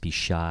say. I just be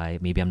shy.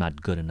 Maybe I'm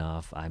not good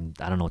enough. I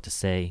don't know what to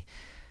say.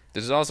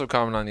 This is also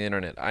common on the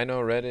internet. I know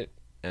Reddit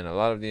and a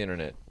lot of the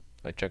internet.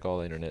 I check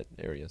all internet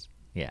areas.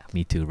 Yeah,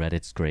 me too.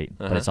 Reddit's great,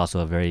 but it's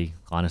also a very,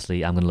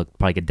 honestly, I'm gonna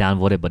probably get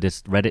downvoted, but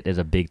this Reddit is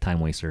a big time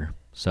waster.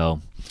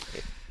 So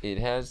it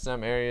has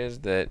some areas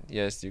that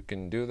yes, you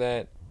can do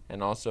that,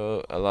 and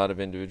also a lot of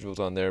individuals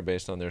on there,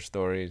 based on their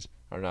stories,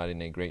 are not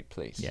in a great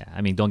place. yeah, I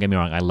mean, don't get me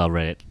wrong, I love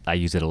Reddit. I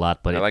use it a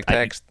lot, but I like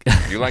text.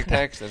 You like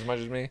text as much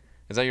as me?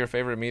 Is that your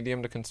favorite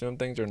medium to consume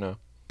things or no?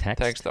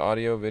 Text,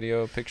 audio,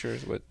 video,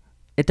 pictures. What?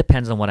 It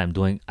depends on what I'm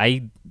doing.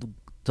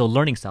 So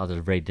learning styles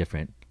are very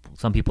different.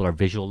 Some people are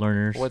visual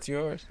learners. What's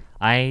yours?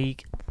 I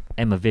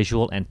am a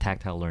visual and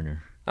tactile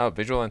learner. Oh,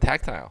 visual and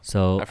tactile.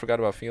 So I forgot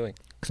about feeling.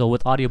 So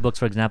with audiobooks,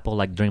 for example,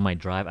 like during my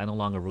drive, I no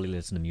longer really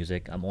listen to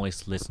music. I'm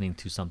always listening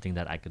to something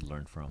that I could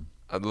learn from.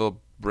 A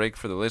little break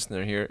for the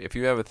listener here. If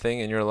you have a thing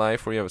in your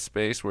life where you have a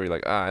space where you're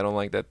like, I don't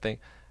like that thing,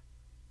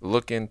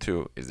 look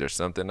into, is there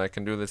something I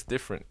can do that's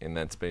different in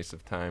that space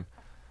of time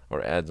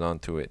or adds on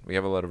to it? We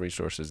have a lot of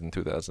resources in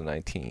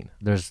 2019.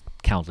 There's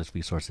countless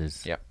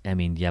resources. Yeah. I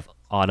mean, you have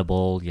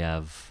Audible, you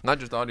have... Not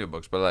just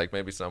audiobooks, but like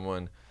maybe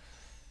someone...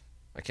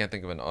 I can't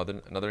think of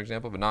another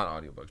example, but not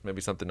audiobooks.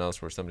 Maybe something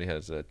else where somebody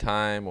has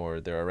time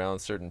or they're around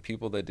certain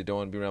people that they don't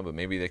want to be around, but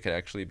maybe they could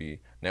actually be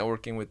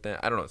networking with them.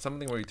 I don't know,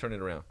 something where you turn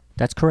it around.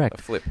 That's correct.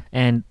 A flip.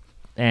 And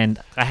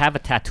I have a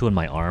tattoo on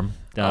my arm.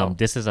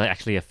 This is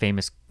actually a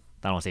famous,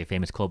 I don't want to say a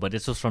famous quote, but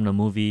this was from the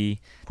movie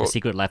Quote. The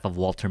Secret Life of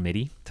Walter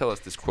Mitty. Tell us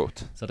this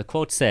quote. So the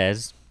quote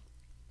says,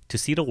 to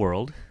see the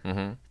world,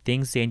 Mm-hmm.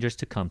 things dangerous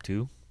to come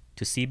to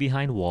see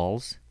behind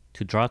walls,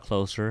 to draw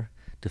closer,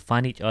 to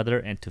find each other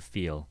and to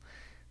feel.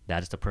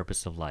 That is the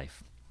purpose of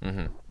life.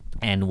 Mm-hmm.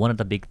 And one of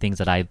the big things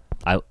that I'm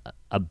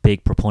a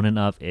big proponent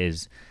of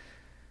is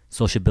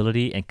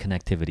sociability and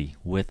connectivity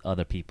with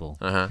other people.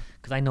 Uh-huh.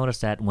 Because I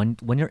noticed that when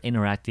you're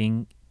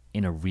interacting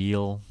in a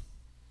real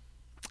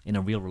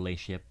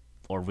relationship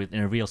or in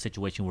a real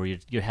situation where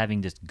you're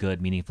having this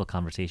good, meaningful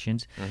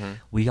conversations,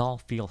 we all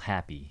feel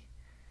happy.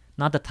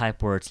 Not the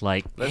type where it's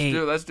like,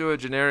 Let's do a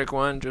generic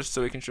one just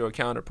so we can show a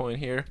counterpoint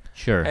here.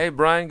 Sure. Hey,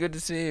 Brian, good to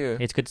see you.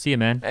 It's good to see you,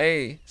 man.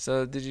 Hey,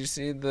 so did you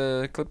see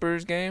the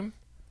Clippers game?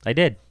 I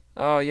did.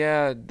 Oh,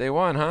 yeah, they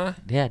won, huh?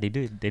 Yeah, they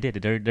did.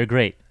 They're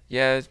great.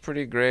 Yeah, it's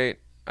pretty great.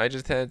 I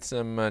just had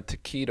some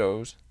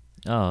taquitos.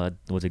 Oh,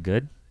 was it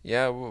good?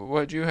 Yeah,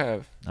 what'd you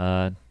have?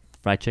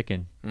 Fried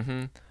chicken.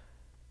 Mm-hmm.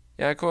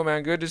 Yeah, cool,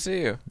 man. Good to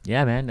see you.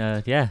 Yeah,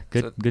 man. Yeah,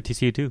 good. So good to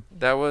see you too.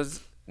 That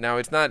was... Now,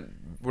 it's not...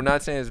 We're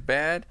not saying it's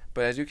bad,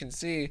 but as you can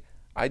see,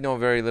 I know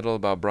very little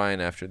about Brian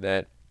after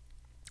that.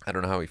 I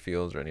don't know how he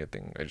feels or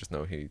anything. I just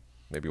know he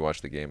maybe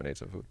watched the game and ate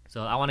some food.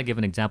 So I want to give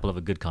an example of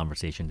a good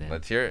conversation then.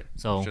 Let's hear it.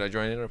 So should I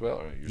join in as well?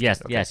 Or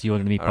yes, okay. yes, you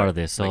want to be All part right, of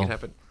this. make So it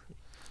happen.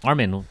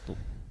 Armin,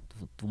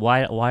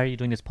 why are you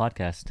doing this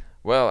podcast?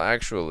 Well,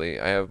 actually,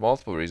 I have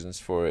multiple reasons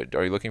for it.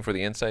 Are you looking for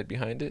the insight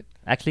behind it?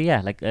 Actually,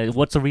 yeah. Like,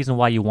 what's the reason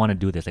why you want to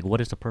do this? Like, what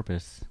is the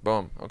purpose?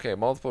 Boom. Okay,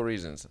 multiple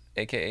reasons.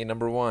 AKA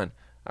number one,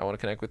 I want to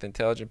connect with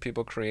intelligent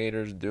people,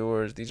 creators,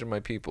 doers. These are my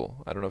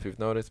people. I don't know if you've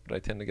noticed, but I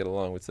tend to get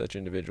along with such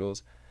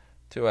individuals.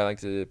 Two, I like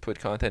to put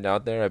content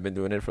out there. I've been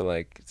doing it for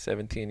like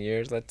 17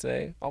 years, let's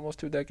say. Almost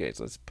 2 decades.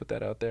 Let's put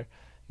that out there,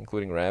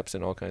 including raps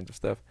and all kinds of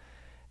stuff.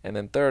 And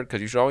then third,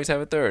 because you should always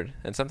have a third.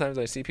 And sometimes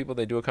I see people,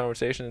 they do a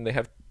conversation and they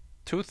have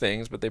two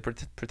things, but they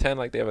pretend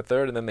like they have a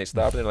third, and then they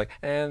stop and they're like,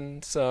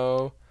 and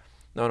so.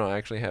 No, I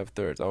actually have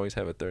thirds. Always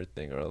have a third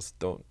thing, or else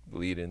don't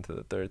lead into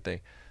the third thing.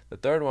 The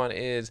third one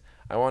is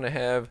I want to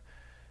have,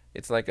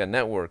 it's like a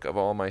network of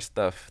all my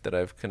stuff that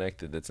I've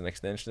connected. That's an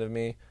extension of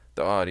me.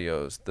 The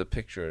audios, the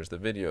pictures, the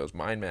videos,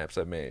 mind maps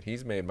I've made.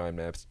 He's made mind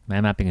maps.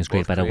 Mind mapping is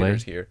great, by the way.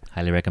 Here.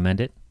 Highly recommend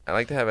it. I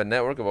like to have a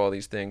network of all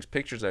these things,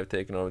 pictures I've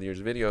taken over the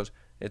years, videos.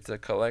 It's a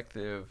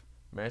collective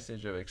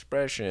message of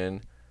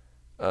expression.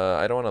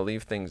 I don't want to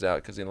leave things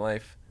out, because in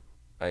life,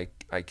 I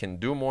can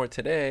do more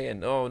today,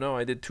 and oh no,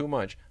 I did too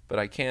much, but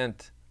I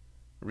can't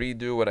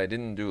redo what I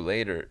didn't do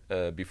later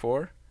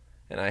before,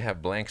 and I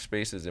have blank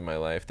spaces in my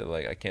life that,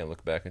 like, I can't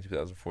look back in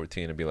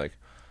 2014 and be like,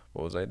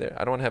 what was I there?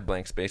 I don't want to have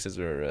blank spaces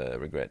or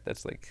regret.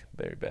 That's like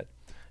very bad.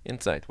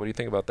 Insight. What do you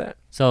think about that?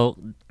 So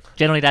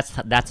generally, that's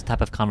the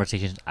type of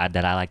conversations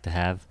that I like to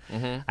have.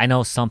 Mm-hmm. I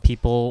know some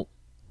people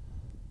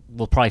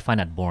will probably find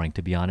that boring,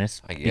 to be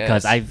honest, I guess.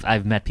 because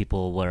I've met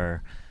people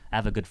where I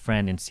have a good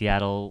friend in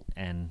Seattle,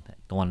 and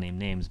don't want to name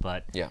names,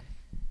 but Yeah.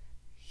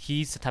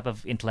 he's the type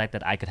of intellect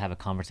that I could have a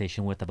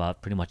conversation with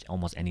about pretty much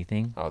almost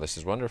anything. Oh, this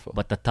is wonderful.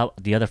 But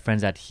the other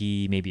friends that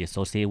he may be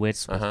associated with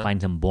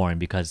find him boring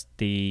because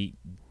they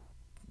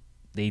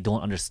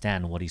don't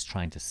understand what he's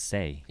trying to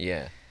say.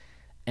 Yeah.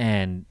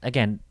 And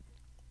again,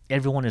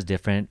 everyone is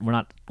different.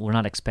 We're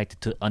not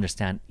expected to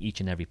understand each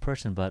and every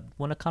person, but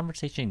when a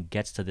conversation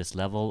gets to this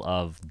level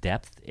of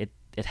depth,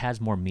 it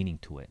has more meaning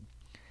to it.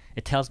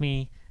 It tells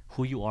me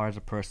who you are as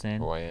a person.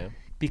 Who I am.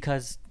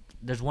 Because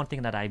there's one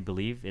thing that I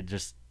believe,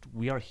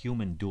 we are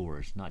human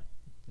doers, not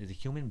is a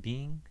human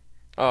being.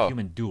 Oh.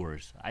 Human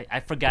doers. I'm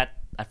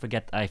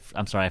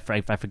sorry.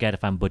 I forget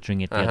if I'm butchering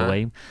it the other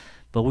way,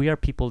 but we are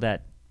people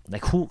that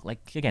who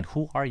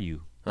are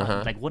you?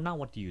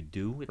 What do you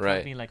do? It's Right.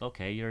 not being like,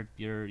 okay,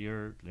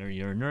 you're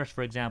a nurse,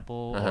 for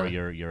example, or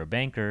you're a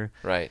banker.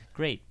 Right.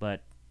 Great,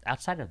 but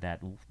outside of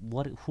that,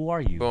 who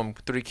are you? Boom.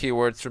 3 key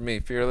words for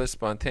me: fearless,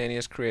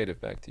 spontaneous, creative.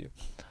 Back to you.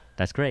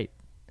 That's great.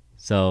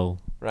 So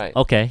Right.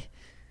 okay.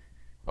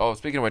 Oh,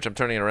 speaking of which, I'm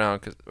turning it around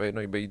because wait,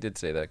 no, but you did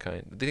say that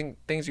kind. The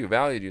things you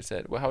valued, you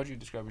said. Well, how would you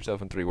describe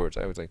yourself in 3 words?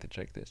 I always like to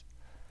check this.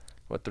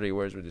 What 3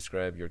 words would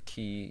describe your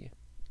key?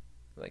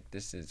 Like,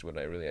 this is what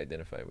I really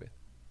identify with.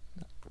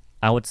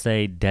 I would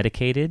say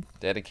dedicated,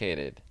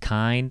 Dedicated.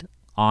 kind,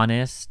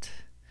 honest,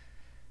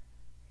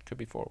 Could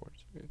be 4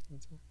 words.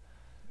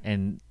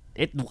 and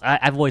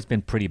I've always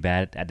been pretty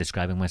bad at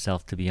describing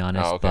myself, to be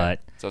honest. Oh, okay. But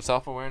So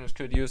self-awareness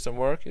could use some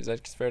work. Is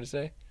that fair to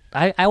say?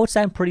 I would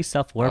say I'm pretty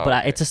self-aware, Oh,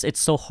 but okay. it's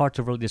so hard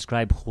to really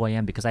describe who I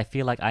am because I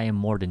feel like I am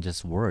more than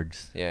just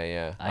words.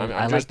 Yeah. I I'm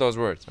like- just those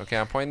words. Okay,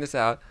 I'm pointing this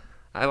out.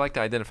 I like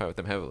to identify with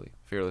them heavily.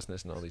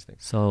 Fearlessness and all these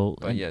things. So,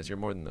 But yes, you're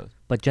more than those.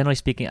 but generally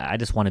speaking, I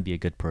just want to be a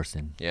good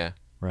person, Yeah.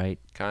 right?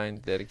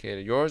 Kind,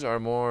 dedicated. Yours are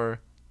more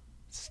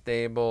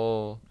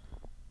stable,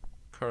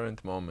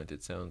 current moment,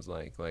 it sounds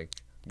like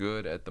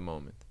good at the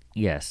moment.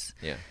 Yes.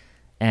 Yeah.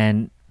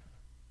 And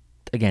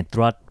again,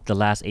 throughout the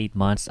last 8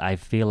 months, I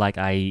feel like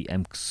I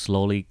am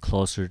slowly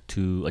closer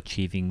to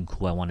achieving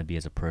who I want to be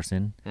as a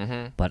person.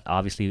 Mm-hmm. But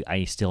obviously,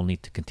 I still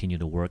need to continue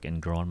to work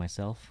and grow on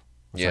myself.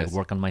 Yes.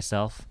 Work on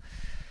myself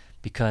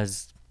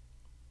because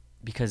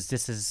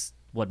this is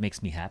what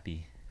makes me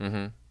happy.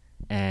 Mm-hmm.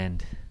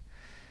 And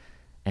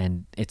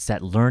it's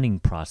that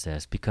learning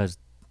process because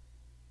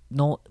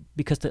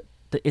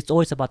it's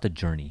always about the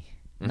journey,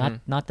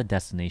 not the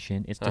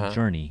destination. It's the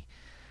journey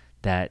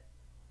that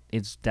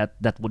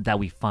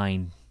we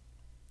find.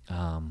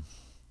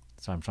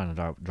 So I'm trying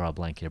to draw a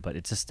blank here, but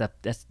it's just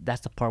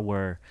that's the part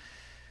where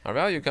Our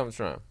value comes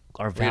from.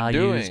 our What you're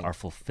values, doing. our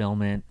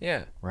fulfillment,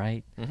 Yeah.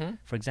 right? Mm-hmm.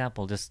 For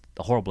example, just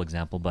a horrible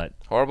example, but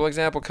Horrible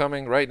example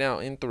coming right now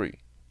in 3,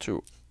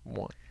 2,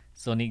 1.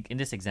 so in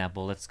this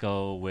example, let's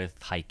go with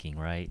hiking,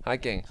 right?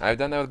 Hiking. I've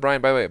done that with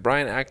Brian. By the way,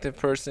 Brian, active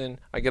person.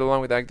 I get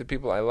along with active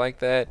people. I like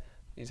that.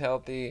 He's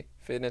healthy.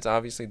 Fitness,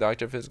 obviously,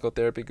 doctor of physical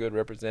therapy, good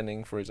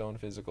representing for his own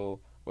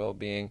physical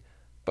well-being.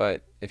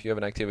 But if you have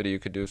an activity you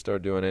could do,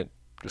 start doing it.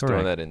 Just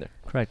throwing Correct. that in there.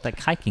 Correct. Like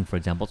hiking, for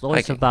example, it's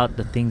always Hiking. about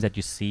the things that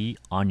you see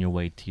on your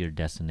way to your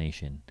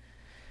destination.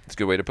 It's a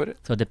good way to put it.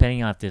 So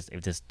depending on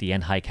if the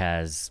end hike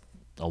has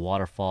a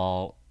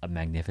waterfall, a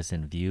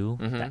magnificent view,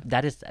 Mhm.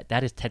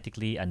 that is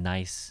technically a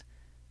nice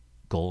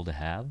goal to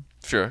have.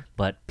 Sure.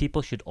 But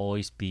people should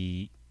always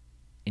be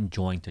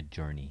enjoying the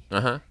journey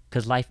Uh-huh.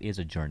 because life is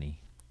a journey.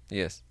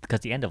 Yes.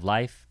 Because the end of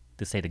life,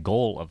 to say the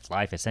goal of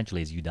life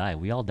essentially is you die.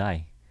 We all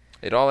die.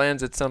 It all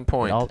ends at some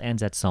point. It all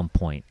ends at some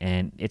point,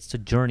 and it's the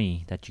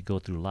journey that you go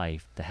through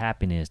life, the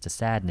happiness, the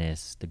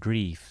sadness, the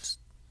griefs.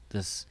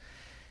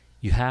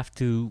 You have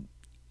to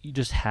you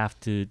just have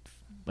to,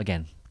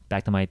 again,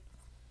 back to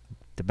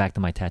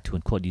my tattoo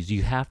and quote,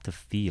 you have to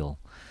feel,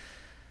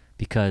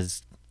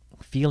 because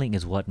feeling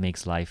is what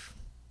makes life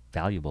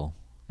valuable.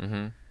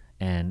 Mm-hmm.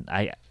 And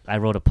I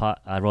wrote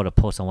a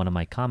post on one of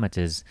my comments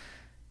is,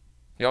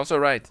 You also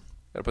write.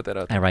 Gotta put that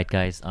out I there. write,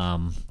 guys.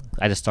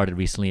 I just started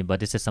recently, but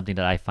this is something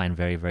that I find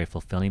very, very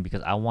fulfilling,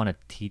 because I want to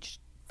teach.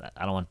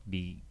 I don't want to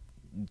be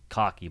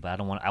cocky, but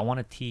I want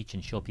to teach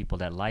and show people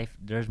that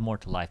there's more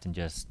to life than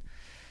just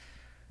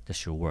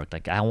your work.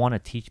 Like, I want to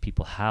teach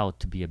people how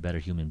to be a better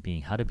human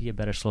being, how to be a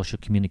better social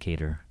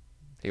communicator.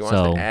 He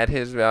wants to add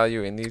his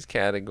value in these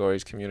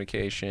categories: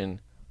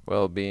 communication,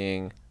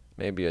 well-being,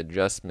 maybe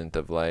adjustment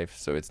of life,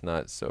 so it's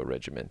not so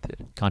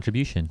regimented.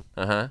 Contribution.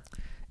 Uh-huh.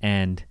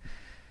 And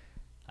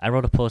I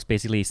wrote a post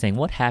basically saying,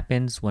 what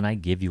happens when I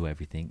give you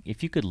everything?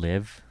 If you could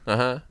live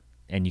Uh-huh.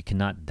 and you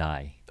cannot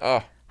die,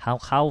 Oh,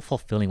 how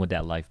fulfilling would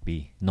that life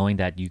be, knowing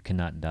that you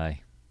cannot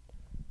die?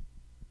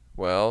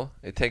 well,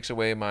 it takes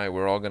away my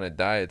 "we're all gonna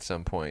die at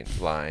some point"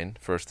 line,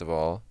 first of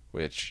all,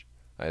 which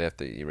I'd have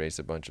to erase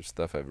a bunch of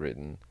stuff I've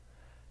written.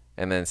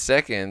 And then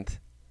second,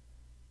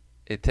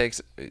 it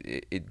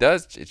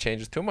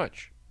changes too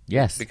much.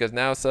 Yes. Because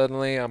now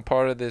suddenly I'm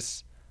part of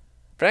this.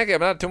 Frankly,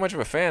 I'm not too much of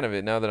a fan of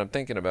it now that I'm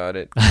thinking about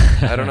it.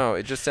 I don't know.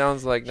 It just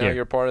sounds like now Here.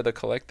 you're part of the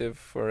collective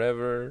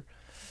forever.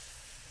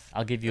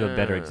 I'll give you a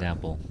better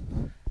example.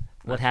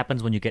 What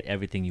happens when you get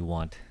everything you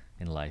want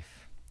in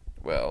life?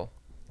 Well,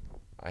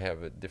 I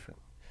have a different.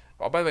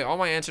 Oh, by the way, all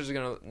my answers are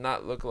gonna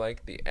not look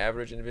like the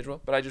average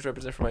individual, but I just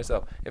represent for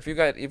myself. If you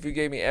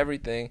gave me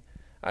everything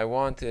I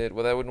wanted,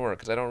 well, that wouldn't work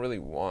because I don't really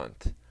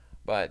want.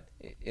 But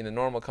in a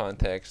normal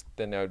context,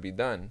 then I would be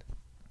done.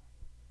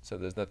 So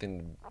there's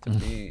nothing to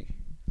be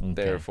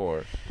there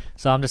for.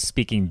 So I'm just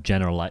speaking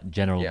general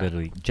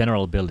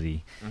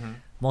ability. Mm-hmm.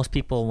 Most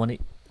people,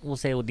 we'll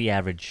say with the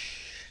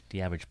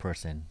average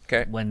person,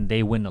 Okay. when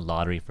they win the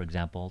lottery, for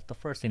example, the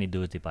first thing they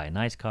do is they buy a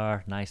nice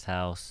car, nice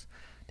house.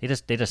 They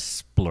just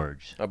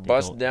splurge. A They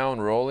bust go- down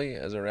rollie,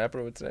 as a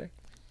rapper would say.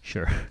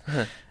 Sure.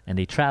 And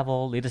they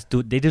travel. They just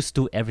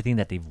do everything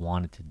that they've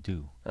wanted to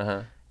do.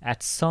 Uh-huh.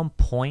 At some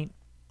point,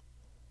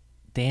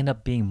 they end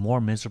up being more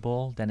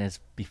miserable than as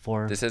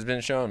before. This has been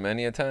shown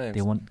many a times.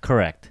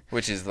 Correct.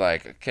 Which is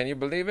like, can you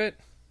believe it?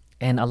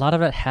 And a lot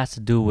of it has to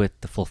do with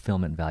the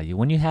fulfillment value.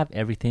 When you have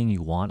everything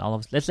you want,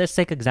 let's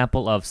take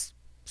example of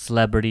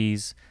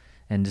celebrities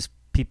and just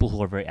people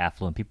who are very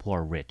affluent, people who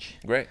are rich.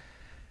 Great.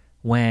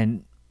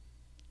 When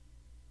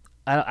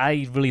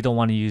I really don't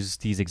want to use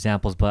these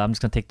examples, but I'm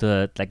just gonna take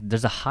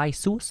there's a high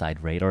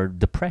suicide rate or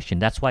depression.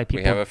 That's why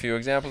people We have a few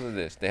examples of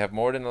this. They have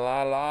more than a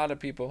lot of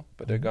people,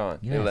 but they're gone.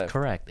 They Yes, left.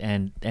 correct.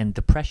 And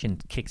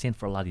depression kicks in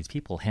for a lot of these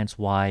people. Hence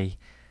why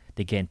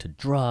they get into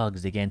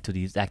drugs. They get into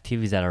these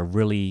activities that are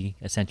really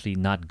essentially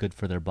not good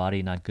for their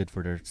body, not good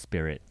for their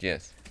spirit.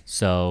 Yes,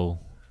 So,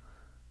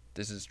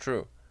 this is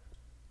true.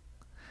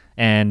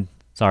 and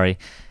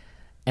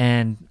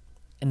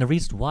the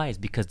reason why is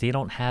because they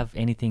don't have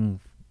anything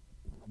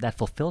that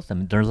fulfills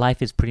them. Their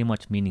life is pretty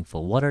much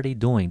meaningful. What are they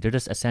doing? They're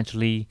just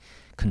essentially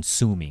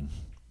consuming.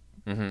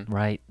 Mm-hmm.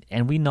 Right?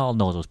 And we all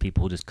know those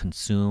people who just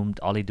consumed.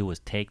 All they do is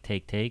take,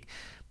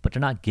 but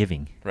they're not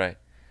giving. Right.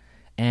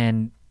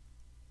 And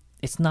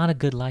it's not a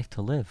good life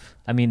to live.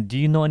 I mean, do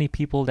you know any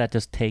people that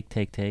just take,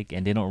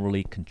 and they don't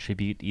really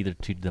contribute either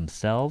to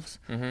themselves,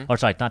 Mm-hmm. or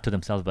sorry, not to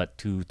themselves, but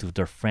to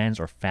their friends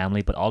or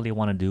family, but all they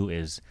want to do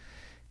is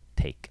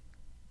take.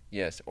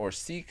 Yes, or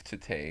seek to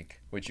take,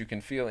 which you can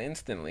feel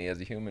instantly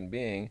as a human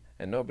being,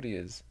 and nobody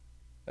is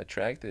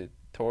attracted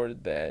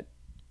toward that.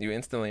 You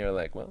instantly are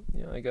like, well,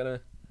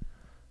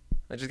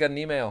 I just got an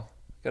email.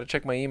 Gotta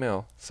check my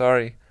email.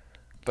 Sorry.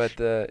 But,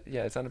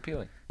 yeah, it's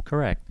unappealing.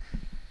 Correct.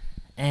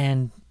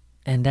 And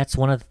that's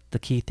one of the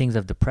key things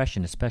of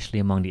depression, especially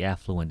among the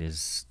affluent,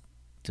 is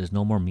there's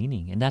no more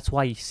meaning. And that's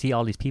why you see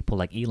all these people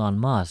like Elon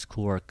Musk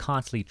who are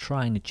constantly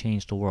trying to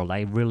change the world.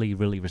 I really,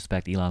 really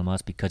respect Elon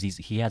Musk because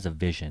he has a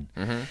vision.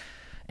 Mm-hmm.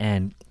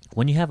 And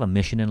when you have a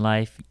mission in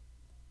life,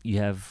 you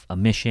have a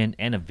mission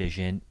and a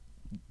vision,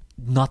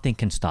 nothing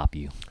can stop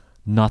you.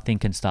 Nothing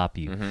can stop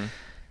you. Mm-hmm.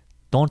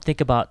 Don't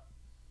think about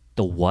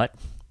the what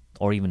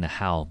or even the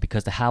how,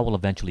 because the how will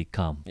eventually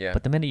come. Yeah.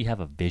 But the minute you have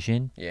a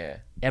vision, Yeah.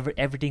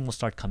 everything will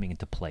start coming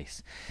into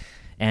place.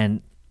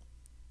 And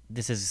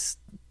this is,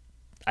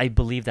 I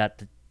believe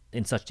that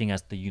in such thing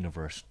as the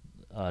universe,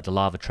 the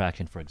law of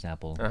attraction, for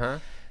example. Uh-huh.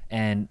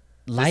 And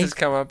This life, has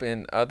come up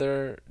in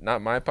other,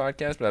 not my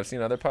podcast, but I've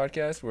seen other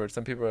podcasts where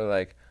some people are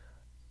like,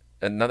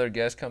 another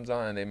guest comes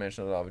on and they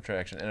mention the law of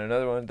attraction. And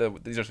another one,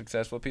 these are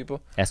successful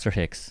people. Esther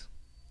Hicks,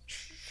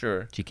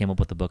 Sure. she came up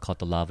with a book called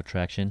The Law of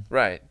Attraction.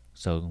 Right.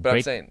 So But I'm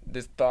great. saying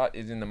this thought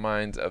is in the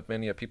minds of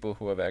many of people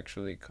who have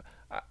actually,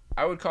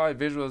 I would call it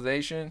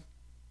visualization.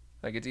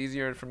 Like, it's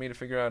easier for me to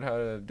figure out how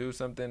to do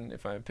something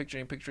if I'm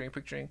picturing.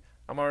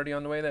 I'm already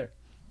on the way there.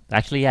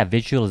 Actually, yeah,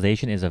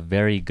 visualization is a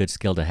very good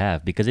skill to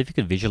have, because if you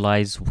could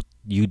visualize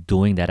you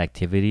doing that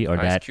activity or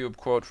Ice that, Cube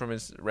quote from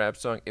his rap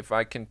song: "If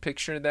I can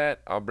picture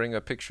that, I'll bring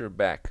a picture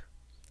back."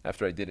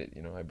 after I did it.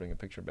 I bring a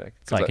picture back.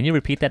 Sorry, can you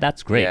repeat that?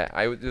 That's great.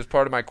 Yeah, it was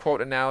part of my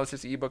quote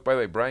analysis ebook. By the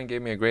way, Brian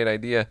gave me a great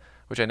idea,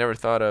 which I never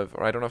thought of,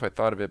 or I don't know if I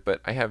thought of it,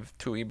 but I have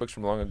 2 ebooks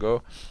from long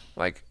ago.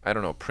 Like, I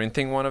don't know,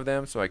 printing one of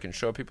them so I can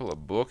show people a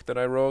book that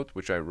I wrote,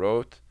 which I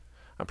wrote.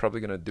 I'm probably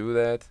going to do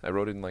that. I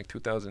wrote it in like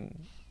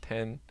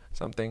 2010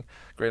 something.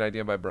 Great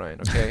idea by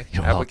Brian, okay?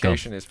 You're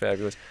Application is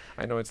fabulous.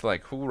 I know it's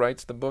like, who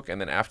writes the book?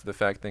 And then after the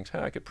fact thinks,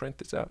 I could print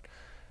this out.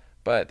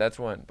 But that's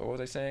one. But what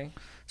was I saying?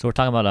 So we're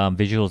talking about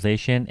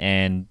visualization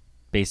and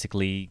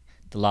basically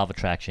the law of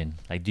attraction.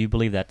 Like, do you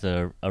believe that's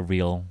a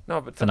real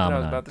No, but something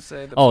phenomenon? I was about to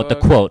say. The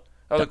quote.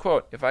 Oh, the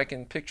quote. If I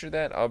can picture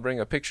that, I'll bring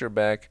a picture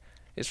back.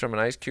 It's from an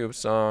Ice Cube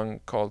song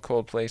called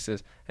Cold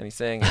Places. And he's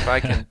saying, if I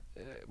can,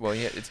 well,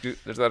 yeah, it's good.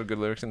 There's a lot of good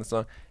lyrics in the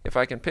song. If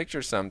I can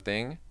picture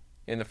something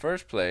in the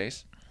first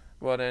place,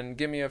 well, then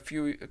give me a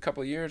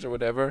couple of years or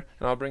whatever,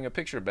 and I'll bring a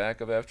picture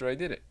back of after I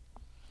did it.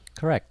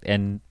 Correct.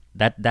 And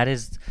that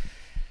is,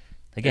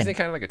 again, isn't it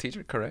kind of like a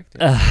teacher? Correct.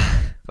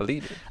 Yeah. A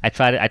leader. I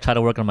try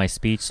to work on my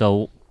speech.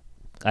 So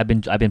I've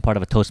been part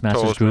of a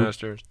Toastmasters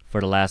group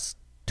for the last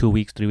 2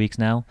 weeks, 3 weeks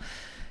now.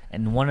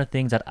 And one of the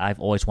things that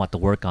I've always wanted to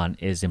work on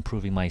is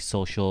improving my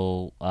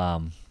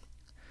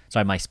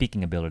my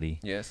speaking ability.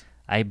 Yes.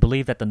 I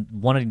believe that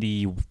one of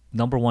the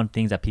number one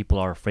things that people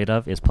are afraid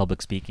of is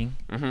public speaking,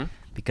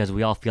 because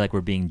we all feel like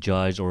we're being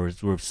judged or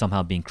we're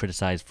somehow being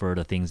criticized for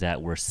the things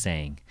that we're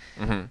saying.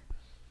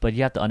 But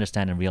you have to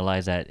understand and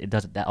realize that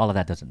all of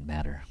that doesn't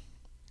matter,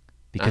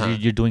 because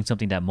you're doing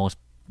something that most,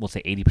 we'll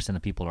say 80%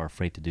 of people are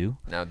afraid to do.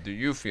 Now, do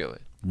you feel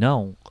it?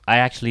 No, I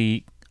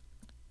actually.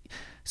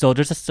 So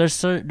there's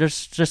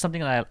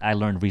something that I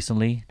learned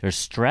recently. There's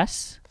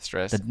stress.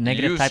 Stress. The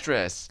negative type.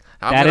 Stress.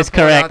 That is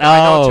correct.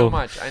 I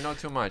know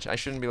too much. I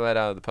shouldn't be let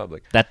out of the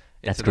public.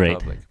 That's great.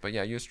 But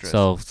yeah, you stress.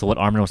 So what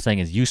Armin was saying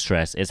is you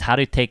stress is how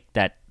to take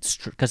that,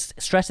 because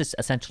stress is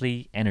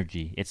essentially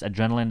energy. It's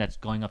adrenaline that's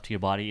going up to your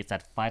body. It's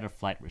that fight or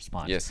flight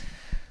response. Yes.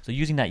 So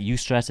using that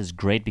stress is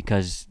great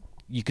because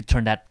you could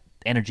turn that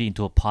energy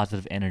into a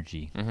positive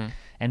energy.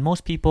 And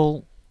most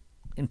people,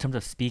 in terms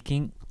of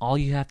speaking, all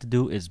you have to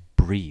do is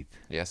breathe.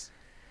 Yes.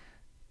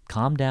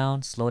 Calm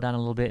down, slow down a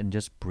little bit, and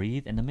just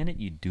breathe. And the minute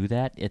you do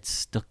that,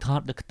 it's the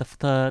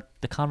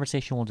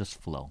conversation will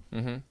just flow.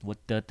 What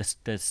the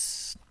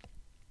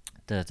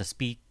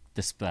speech.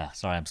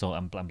 Sorry,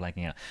 I'm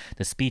blanking out.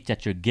 The speech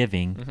that you're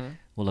giving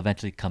will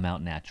eventually come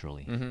out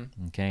naturally.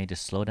 Okay,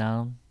 just slow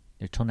down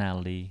your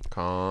tonality.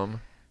 Calm.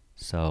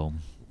 So,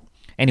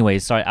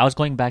 anyways, sorry, I was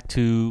going back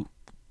to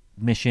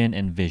mission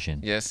and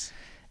vision. Yes.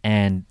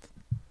 And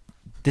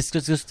this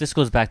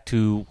goes back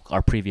to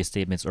our previous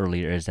statements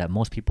earlier, is that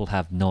most people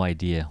have no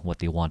idea what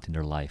they want in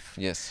their life.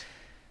 Yes.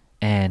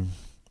 And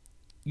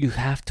you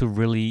have to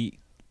really...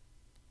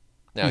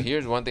 Now,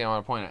 here's one thing I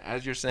want to point out.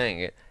 As you're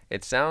saying it,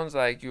 it sounds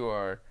like you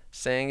are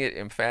saying it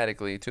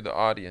emphatically to the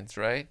audience,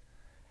 right?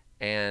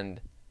 And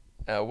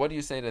what do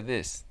you say to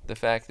this? The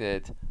fact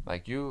that,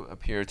 like, you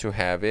appear to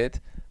have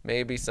it.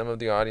 Maybe some of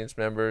the audience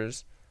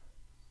members,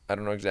 I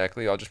don't know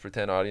exactly, I'll just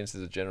pretend audience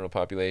is a general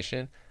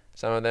population.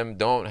 Some of them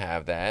don't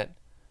have that.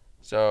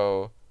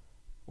 So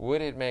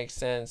would it make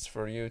sense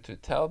for you to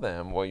tell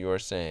them what you're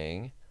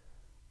saying?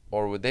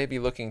 Or would they be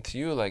looking to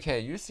you like, hey,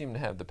 you seem to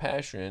have the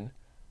passion.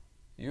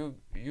 You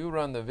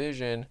run the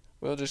vision.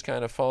 We'll just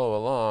kind of follow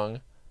along.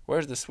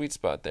 Where's the sweet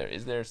spot there?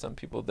 Is there some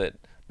people that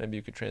maybe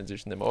you could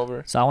transition them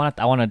over? So I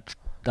want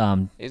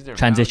to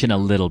transition a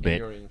little bit.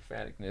 Your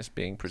emphaticness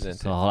being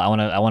presented. So I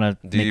want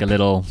to make a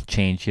little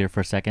change here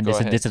for a second.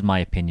 This is my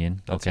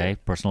opinion. That's okay,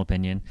 it. Personal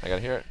opinion. I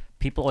gotta hear it.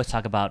 People always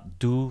talk about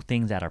do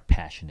things that are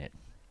passionate,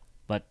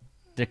 but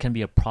there can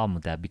be a problem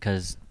with that,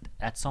 because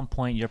at some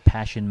point your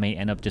passion may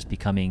end up just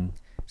becoming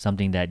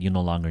something that you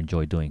no longer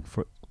enjoy doing.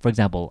 For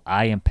example,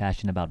 I am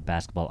passionate about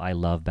basketball. I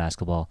love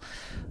basketball.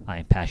 I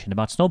am passionate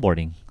about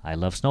snowboarding. I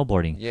love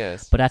snowboarding.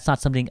 Yes. But that's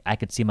not something I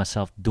could see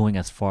myself doing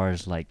as far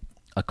as like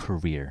a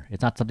career.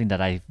 It's not something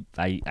that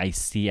I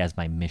see as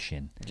my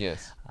mission.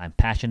 Yes. I'm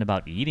passionate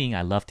about eating.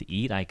 I love to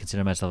eat. I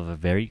consider myself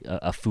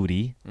a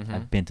foodie.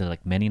 I've been to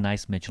like many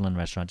nice Michelin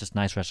restaurants, just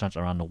nice restaurants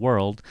around the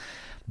world,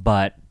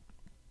 but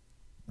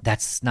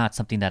that's not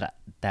something that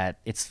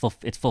it's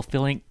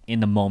fulfilling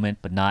in the moment,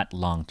 but not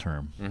long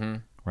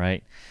term.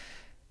 Right?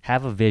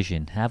 Have a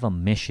vision, have a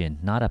mission,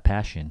 not a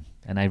passion,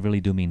 and I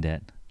really do mean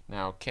that.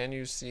 Now, can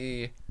you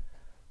see?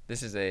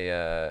 This is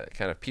a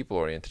kind of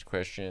people-oriented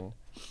question.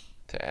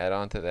 To add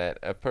on to that,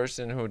 a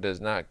person who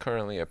does not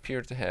currently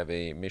appear to have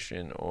a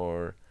mission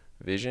or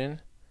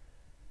vision,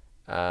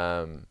 is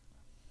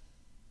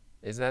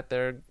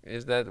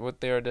that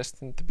what they are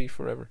destined to be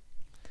forever?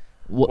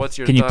 What's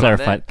your Can you thought on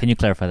clarify? that? Can you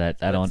clarify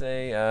that? Let's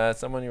say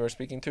someone you were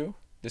speaking to,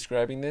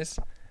 describing this,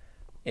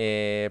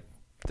 it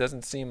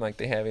doesn't seem like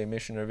they have a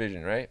mission or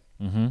vision, right?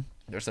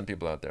 There's some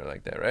people out there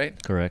like that,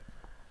 right? Correct.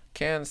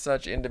 Can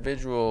such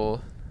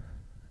individual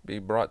be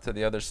brought to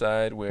the other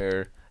side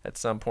where at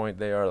some point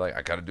they are like,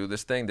 I got to do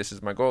this thing. This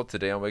is my goal.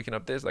 Today I'm waking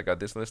up this. I got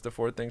this list of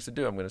 4 things to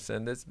do. I'm going to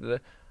send this.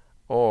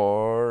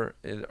 Or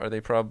are they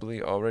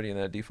probably already in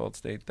that default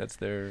state? That's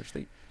their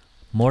state.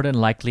 More than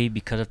likely,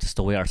 because of just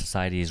the way our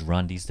society is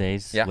run these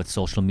days, Yeah. with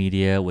social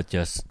media, with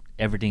just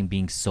everything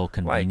being so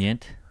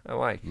convenient, I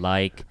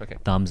like. Okay.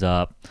 thumbs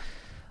up.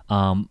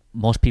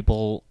 Most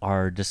people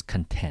are just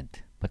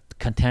content, but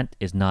content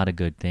is not a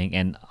good thing.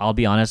 And I'll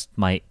be honest,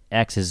 my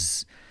ex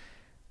is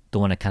the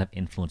one that kind of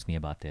influenced me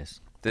about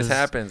this. This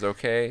happens,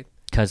 okay?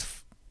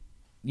 Because,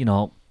 you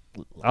know,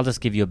 I'll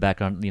just give you a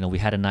background. You know, we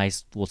had a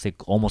nice, we'll say,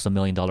 almost $1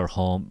 million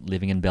home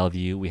living in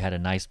Bellevue. We had a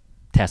nice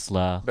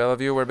Tesla.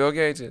 Bellevue, where Bill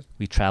Gates is.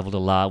 We traveled a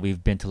lot.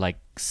 We've been to like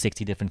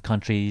 60 different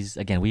countries.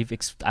 Again,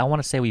 I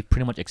want to say we've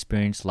pretty much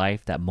experienced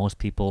life that most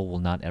people will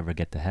not ever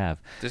get to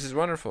have. This is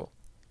wonderful.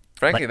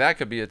 Frankly, that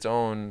could be its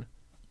own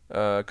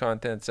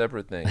content,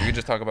 separate thing. We could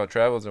just talk about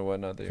travels and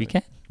whatnot. We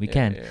can.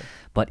 Yeah.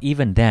 But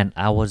even then,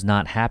 I was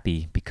not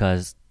happy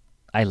because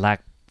I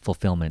lacked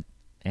fulfillment,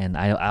 and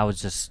I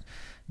was just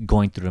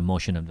going through the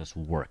motion of this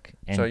work.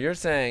 And So you're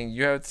saying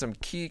you have some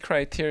key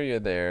criteria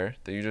there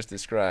that you just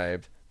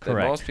described that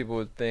Correct. most people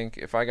would think,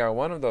 if I got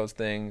one of those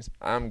things,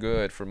 I'm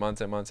good for months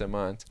and months and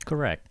months.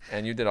 correct.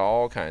 And you did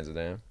all kinds of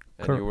them,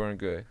 and Cor- you weren't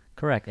good.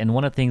 Correct. And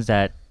one of the things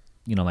that,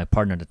 you know, my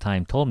partner at the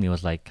time told me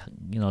was like,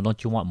 you know,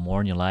 don't you want more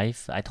in your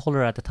life? I told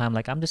her at the time,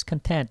 like, I'm just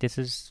content.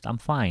 I'm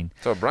fine.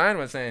 So Brian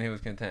was saying he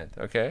was content,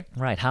 okay?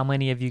 Right. How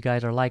many of you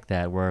guys are like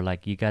that, where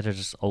like you guys are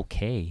just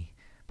okay,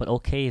 but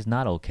okay is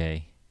not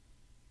okay?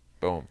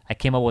 Boom. I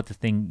came up with the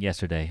thing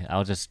yesterday. I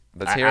was just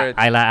Let's hear it.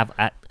 I laugh.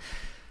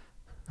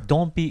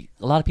 Don't be.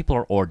 A lot of people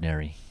are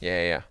ordinary,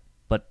 Yeah.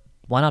 but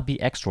why not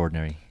be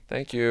extraordinary?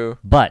 Thank you.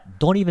 But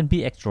don't even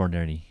be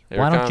extraordinary. Here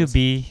Why it don't you comes.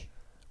 be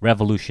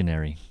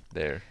revolutionary?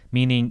 There.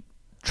 Meaning,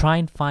 try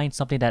and find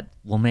something that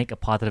will make a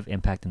positive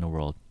impact in the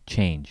world.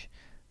 Change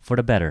for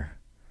the better.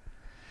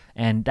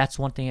 And that's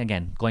one thing,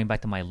 again, going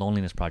back to my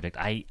loneliness project.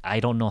 I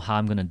don't know how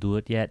I'm going to do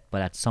it yet,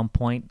 but at some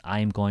point, I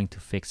am going to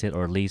fix it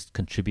or at least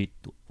contribute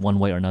one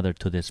way or another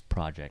to this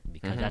project,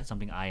 because that's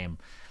something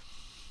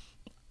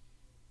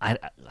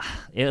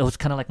it was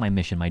kind of like my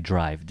mission, my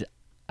drive.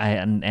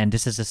 And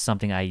this is just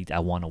something I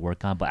want to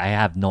work on, but I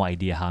have no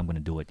idea how I'm going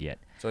to do it yet.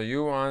 So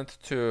you want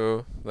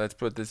to, let's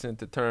put this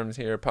into terms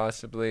here,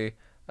 possibly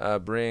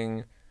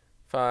bring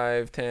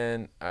 5,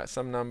 10,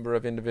 some number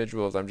of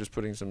individuals. I'm just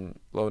putting some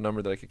low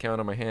number that I could count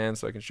on my hand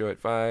so I can show it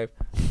 5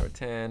 or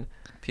 10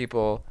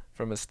 people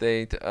from a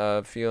state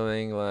of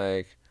feeling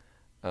like,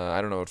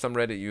 I don't know, some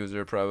Reddit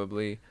user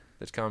probably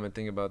that's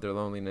commenting about their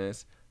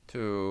loneliness,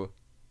 to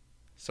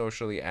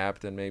socially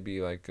apt and maybe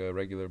like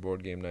regular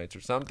board game nights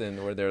or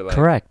something where they're like,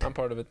 Correct. I'm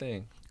part of a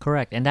thing.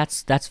 Correct. And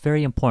that's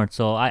very important.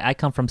 So I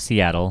come from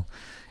Seattle,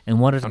 and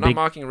one of the I'm big...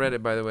 not mocking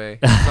Reddit, by the way.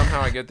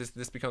 Somehow I get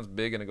this becomes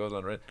big and it goes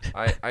on Reddit.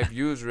 I've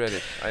used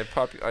Reddit.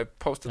 I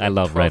posted I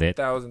love Reddit.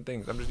 12,000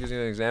 things. I'm just using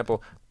an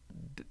example.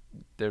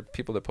 There are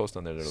people that post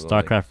on there that are lonely.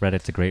 StarCraft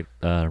Reddit's a great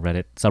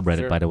Reddit subreddit,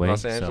 Sure. by the way.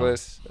 Los So-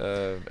 Angeles,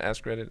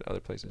 Ask Reddit, other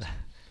places.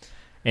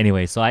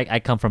 Anyway, so I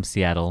come from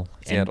Seattle,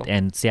 Seattle.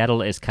 And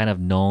Seattle is kind of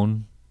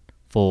known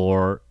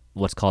for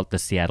what's called the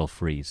Seattle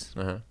Freeze.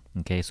 Uh-huh.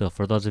 Okay, so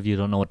for those of you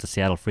who don't know what the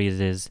Seattle Freeze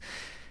is,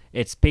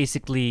 it's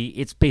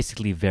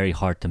basically very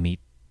hard to meet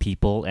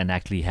people and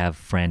actually have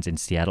friends in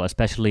Seattle,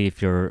 especially if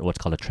you're what's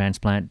called a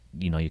transplant.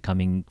 You know, you're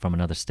coming from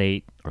another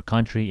state or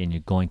country and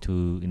you're going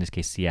to, in this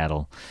case,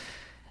 Seattle.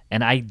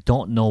 And I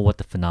don't know what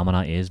the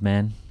phenomena is,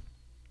 man,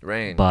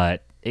 Rain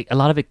but a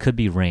lot of it could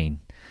be rain.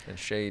 and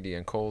shady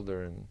and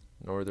colder and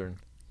northern.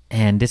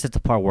 And this is the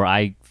part where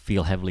I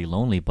feel heavily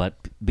lonely, but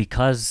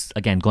because,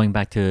 again, going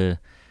back to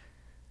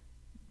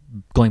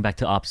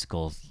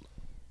obstacles,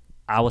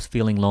 I was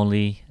feeling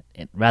lonely,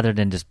 and rather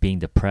than just being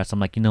depressed. I'm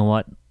like, you know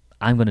what?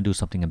 I'm going to do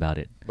something about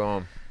it.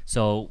 Boom.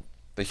 So,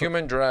 The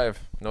human drive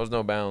knows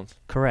no bounds.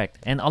 correct.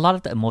 And a lot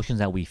of the emotions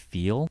that we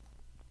feel,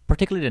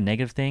 particularly the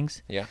negative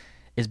things, Yeah.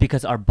 is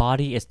because our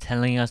body is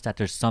telling us that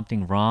there's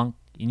something wrong,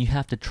 and you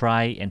have to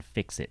try and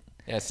fix it.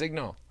 Yeah,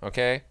 signal,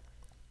 okay?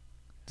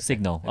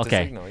 Signal. It's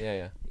Okay. a signal,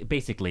 yeah.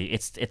 Basically,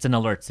 it's an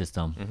alert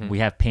system. We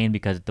have pain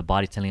because the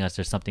body's telling us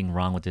there's something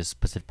wrong with this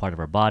specific part of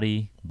our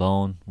body,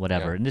 bone,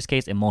 whatever. Yeah. In this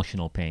case,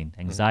 emotional pain,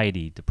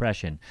 anxiety,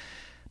 depression.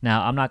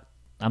 Now, I'm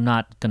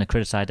not gonna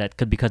criticize that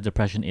because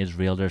depression is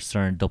real. There's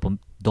certain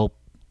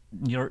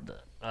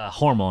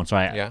hormones,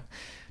 right? Yeah.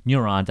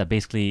 Neurons that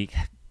basically,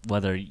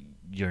 whether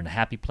you're in a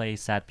happy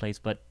place, sad place,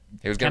 but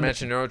He was going to chemi-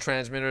 mention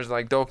neurotransmitters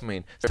like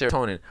dopamine,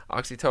 serotonin,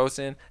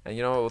 oxytocin, and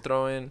you know what we'll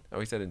throw in? Oh,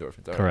 he said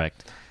endorphins. All right.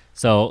 Correct.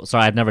 So,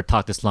 sorry, I've never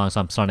talked this long, so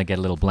I'm starting to get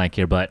a little blank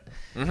here. But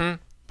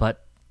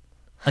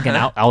again,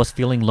 I was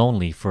feeling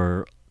lonely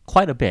for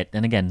quite a bit.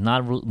 And again,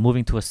 not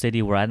moving to a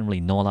city where I didn't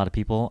really know a lot of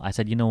people, I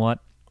said, you know what?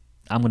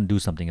 I'm going to do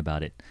something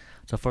about it.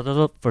 So for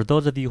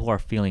those of you who are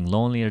feeling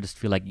lonely or just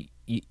feel like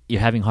you're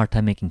having a hard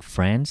time making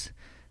friends,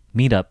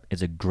 Meetup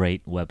is a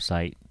great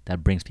website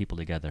that brings people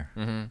together.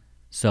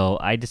 So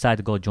I decided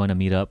to go join a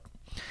Meetup.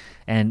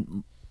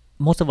 And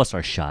most of us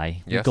are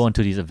shy. We Yes. go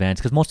into these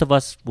events because most of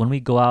us, when we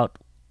go out,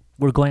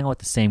 we're going out with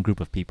the same group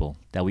of people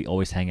that we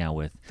always hang out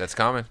with, That's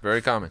common,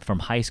 very common. from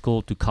high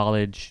school to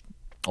college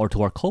or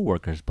to our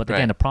coworkers. But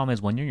again, Right. the problem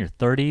is when you're in your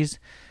 30s,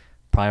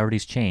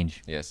 priorities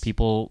change. Yes.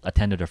 People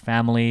attend to their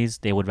families.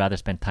 They would rather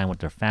spend time with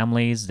their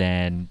families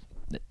than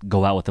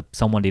go out with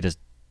someone they just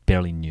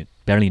barely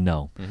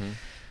know. Mm-hmm.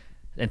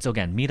 And so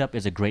again, Meetup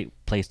is a great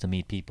place to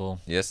meet people.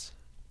 Yes.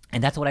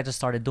 And that's what I just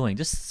started doing.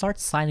 Just start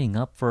signing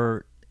up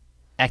for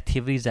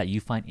activities that you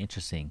find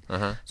interesting.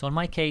 Uh-huh. So in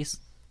my case,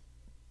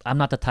 I'm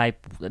not the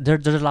type.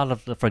 There's a lot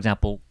of, for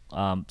example,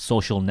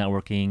 social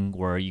networking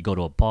where you go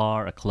to a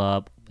bar, a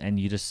club, and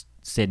you just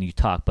sit and you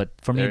talk. But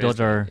for me, There those is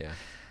that, are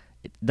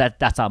yeah.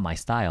 that's not my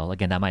style.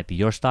 Again, that might be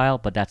your style,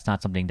 but that's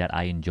not something that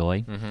I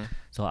enjoy. Mm-hmm.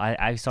 So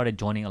I started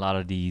joining a lot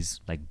of these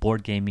like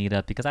board game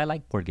meetup because I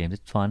like board games.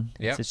 It's fun.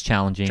 Yep. It's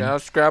challenging. Shout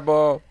out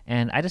Scrabble.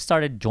 And I just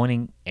started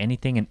joining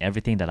anything and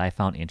everything that I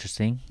found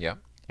interesting. Yeah.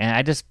 And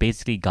I just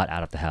basically got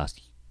out of the house.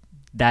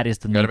 That is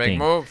the Gotta main make thing.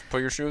 moves.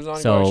 Put your shoes on.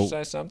 So- Go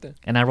exercise something.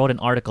 And I wrote an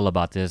article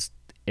about this.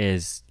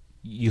 Is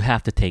you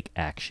have to take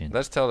action.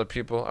 Let's tell the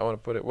people. I want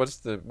to put it. What's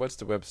the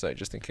website,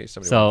 just in case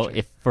somebody. So watching.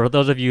 if for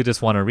those of you who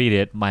just want to read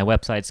it, my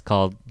website's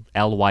called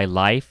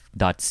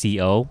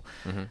lylife.co.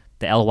 Mhm.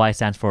 The LY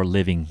stands for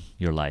living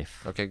your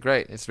life. Okay,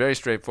 great. It's very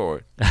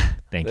straightforward.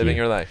 Thank Living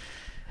you. your life.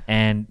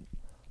 And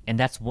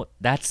that's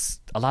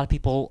a lot of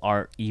people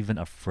are even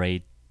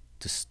afraid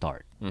to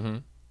start Mm-hmm.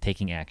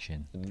 taking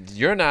action.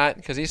 You're not,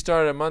 because he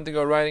started a month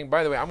ago writing.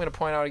 By the way, I'm going to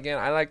point out again,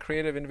 I like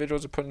creative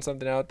individuals who are putting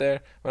something out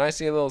there. When I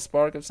see a little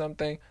spark of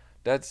something,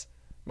 that's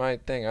my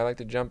thing. I like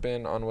to jump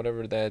in on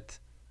whatever that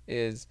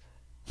is.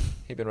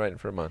 He's been writing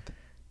for a month.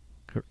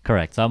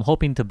 Correct. So I'm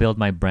hoping to build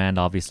my brand,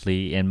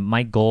 obviously, and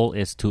my goal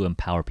is to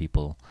empower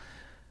people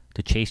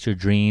to chase your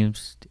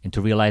dreams and to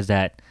realize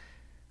that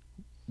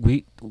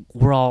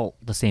we're all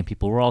the same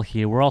people. We're all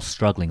here. We're all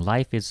struggling.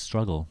 Life is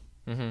struggle.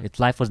 Mm-hmm.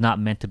 Life was not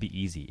meant to be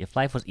easy. If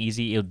life was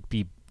easy, it would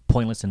be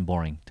pointless and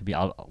boring.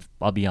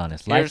 I'll be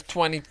honest. Here's Life,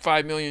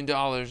 $25 million.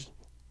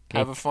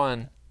 Have a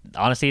fun.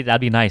 honestly,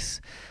 that'd be nice,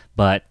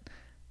 but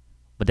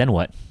then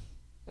what?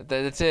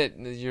 That's it.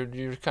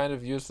 You're kind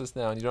of useless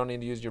now. You don't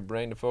need to use your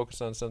brain to focus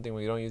on something.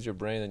 When you don't use your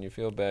brain, then you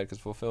feel bad, because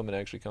fulfillment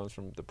actually comes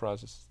from the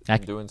process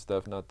of doing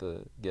stuff, not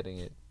the getting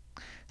it.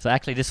 So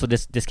actually,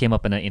 this came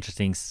up in an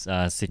interesting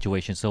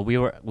situation. So we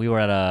were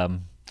at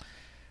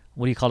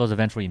what do you call those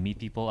events where you meet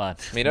people?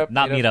 Meetup?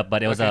 Not Meetup? meetup,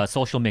 but it was Okay. a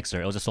social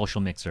mixer. It was a social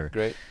mixer.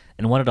 Great.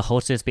 And one of the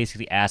hostess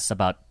basically asked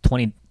about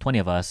 20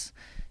 of us,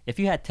 if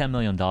you had $10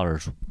 million,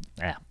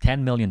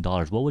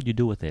 what would you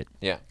do with it?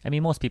 Yeah. I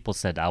mean, most people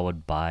said I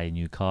would buy a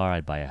new car,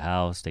 I'd buy a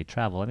house, they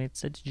travel. I mean,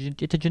 it's a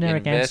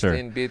generic Invest answer.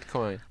 in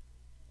Bitcoin.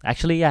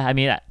 Actually, yeah. I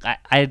mean,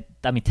 I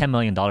mean, $10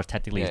 million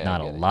technically is Yeah,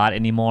 not I a get it. lot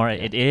anymore.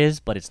 It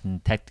is, but it's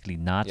technically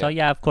not. So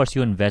Yeah. yeah, of course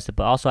you invest it,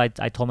 but also I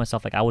told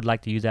myself like I would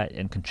like to use that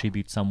and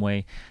contribute some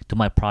way to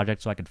my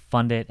project so I could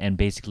fund it and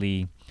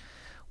basically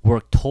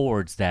work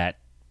towards that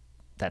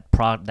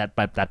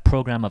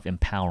program of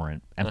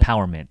empowerment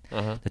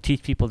Uh-huh. to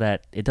teach people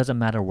that it doesn't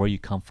matter where you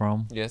come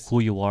from, Yes. who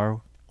you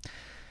are.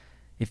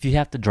 If you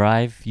have to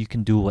drive, you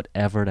can do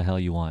whatever the hell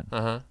you want,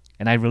 Uh-huh.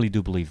 and I really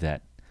do believe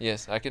that.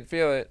 Yes, I can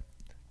feel it.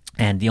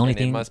 And the only And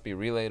it thing must be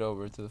relayed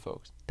over to the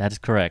folks. that is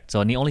correct.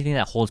 So, and the only thing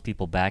that holds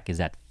people back is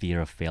that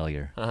fear of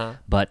failure. Uh-huh.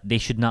 But they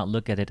should not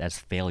look at it as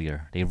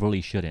failure. They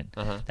really shouldn't.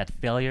 Uh-huh. That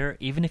failure,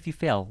 even if you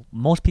fail,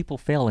 most people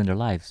fail in their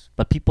lives.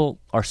 But people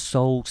are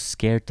so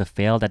scared to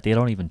fail that they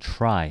don't even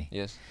try.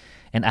 Yes.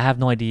 And I have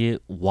no idea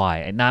why.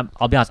 And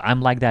I'll be honest,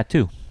 I'm like that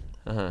too.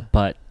 Uh-huh.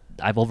 But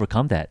I've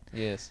overcome that,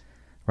 Yes.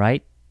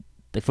 right?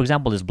 Like, for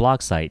example, this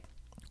blog site.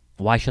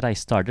 Why should I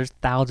start? There's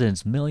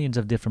thousands, millions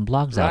of different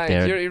blogs out Right,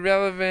 there. you're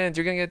irrelevant.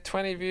 You're gonna get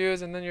 20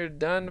 views and then you're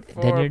done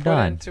for. Then you're put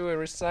done. into a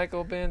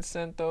recycle bin,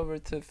 sent over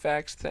to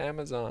fax to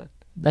Amazon.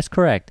 That's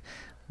correct.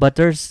 But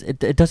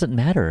it doesn't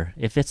matter.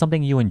 If it's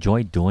something you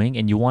enjoy doing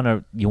and you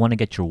wanna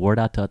get your word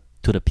out to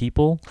the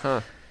people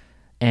Huh.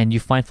 and you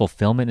find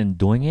fulfillment in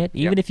doing it,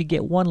 even Yep. if you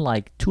get 1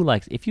 like, 2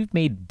 likes, if you've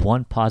made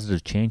one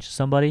positive change to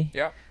somebody,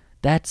 Yeah.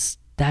 that's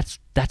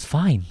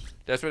fine.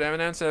 That's what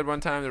Eminem said one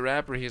time. The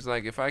rapper, he's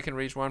like, if I can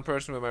reach one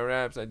person with my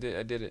raps, I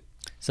did it.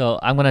 So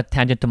I'm gonna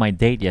tangent to my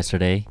date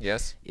yesterday.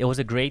 Yes. It was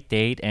a great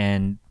date,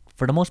 and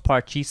for the most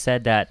part, she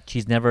said that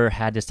she's never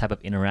had this type of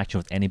interaction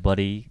with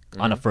anybody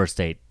on a first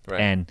date.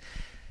 Right. And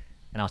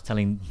I was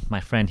telling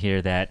my friend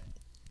here that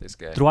This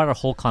guy. throughout our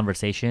whole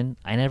conversation,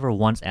 I never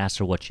once asked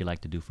her what she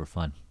liked to do for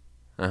fun.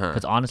 Uh-huh.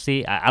 Because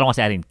honestly, I don't want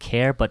to say I didn't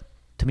care, but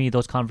to me,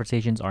 those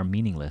conversations are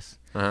meaningless.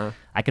 Uh-huh.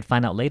 I could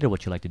find out later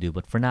what you like to do,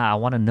 but for now, I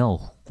want to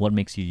know what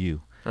makes you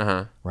you,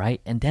 Uh-huh.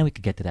 right? And then we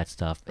could get to that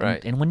stuff.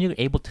 Right. And when you're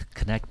able to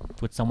connect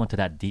with someone to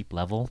that deep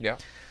level, Yeah.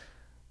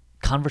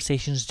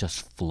 conversations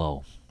just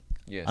flow.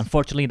 Yes.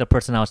 Unfortunately, the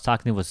person I was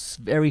talking to was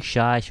very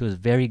shy. She was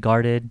very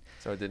guarded.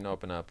 So it didn't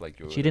open up like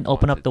you. She didn't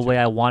open up the way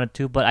I wanted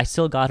to, but I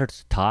still got her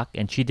to talk,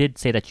 and she did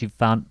say that she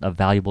found a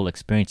valuable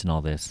experience in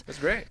all this. That's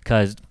great.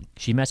 Because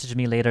she messaged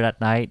me later that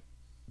night,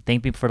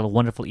 thanked me for the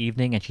wonderful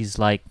evening, and she's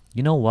like,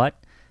 you know what?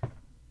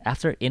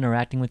 After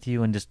interacting with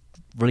you and just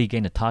really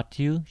getting to talk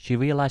to you, she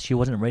realized she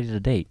wasn't ready to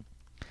date.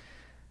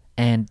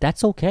 And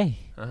that's okay.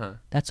 Uh-huh.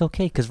 That's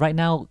okay, because right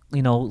now,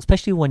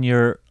 especially when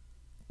you're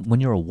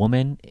a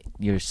woman,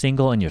 you're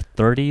single in your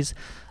 30s,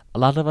 a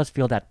lot of us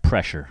feel that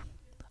pressure.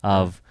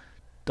 of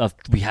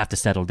we have to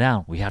settle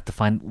down. We have to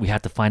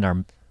find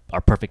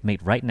our perfect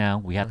mate right now.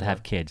 We have to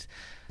have kids.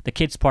 The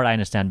kids part I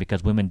understand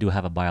because women do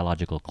have a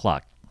biological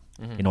clock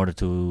in order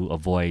to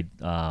avoid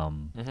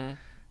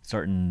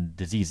certain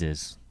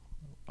diseases.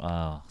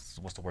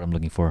 What's the word I'm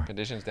looking for?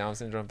 Conditions, Down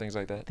syndrome, things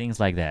like that. Things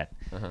like that.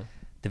 Uh-huh.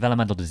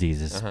 Developmental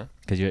diseases, Uh-huh.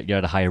 because you're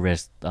at a higher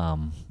risk.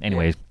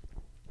 Anyways,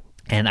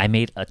 and I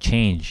made a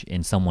change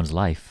in someone's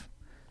life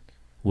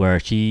where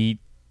she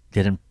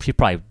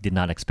probably did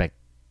not expect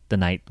the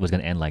night was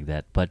gonna end like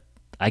that. But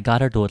I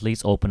got her to at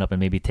least open up and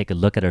maybe take a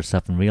look at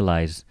herself and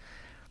realize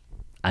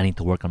I need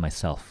to work on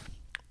myself.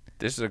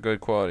 This is a good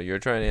quality. You're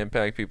trying to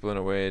impact people in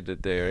a way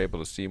that they are able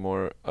to see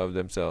more of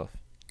themselves.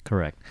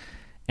 Correct.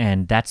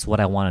 And that's what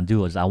I want to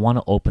do is I want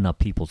to open up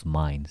people's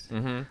minds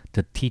Mm-hmm.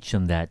 to teach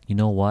them that, you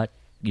know what,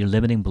 your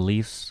limiting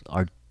beliefs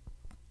are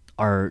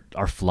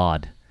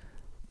flawed.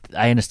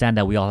 I understand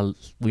that we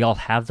all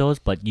have those,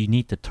 but you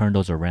need to turn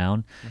those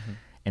around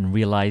and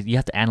realize you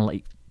have to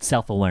analyze.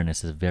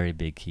 Self-awareness is a very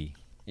big key.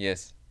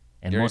 Yes.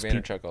 And Gary most people.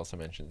 Vaynerchuk also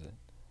mentions it.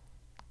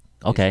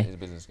 Okay. He's a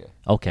business guy.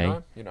 Okay. You know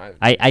him? You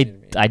know,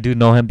 I do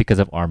know him because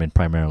of Armin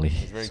primarily.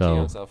 He's very key So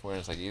on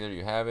self-awareness. Like either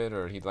you have it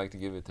or he'd like to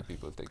give it to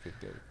people if they could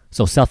get it.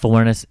 so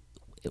self-awareness,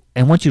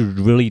 and once you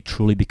really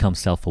truly become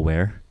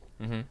self-aware,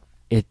 Mm-hmm.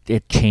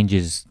 it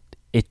changes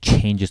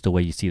the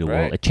way you see the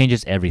world. Right. It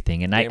changes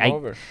everything. And Game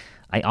over.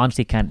 I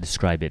honestly can't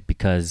describe it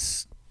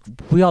because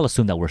we all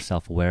assume that we're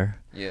self-aware,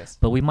 Yes.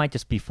 but we might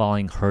just be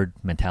following herd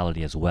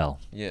mentality as well,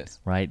 Yes.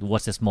 right?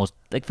 What's this most,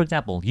 like for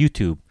example,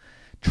 YouTube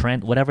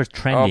trend, whatever's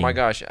trending. Oh my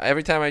gosh!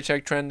 Every time I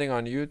check trending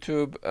on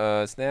YouTube,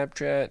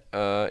 Snapchat,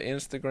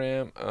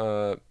 Instagram,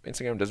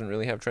 Instagram doesn't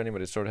really have trending,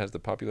 but it sort of has the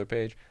popular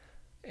page,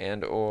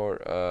 and or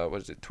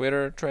what is it?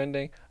 Twitter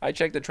trending. I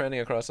check the trending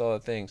across all the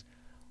things.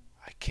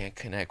 I can't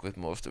connect with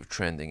most of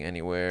trending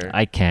anywhere.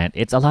 I can't.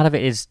 It's a lot of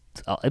it is.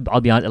 I'll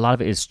be honest. A lot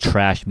of it is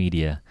trash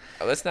media.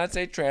 Let's not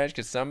say trash,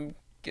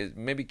 because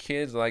maybe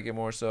kids like it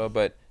more so.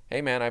 But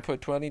hey, man, I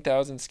put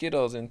 20,000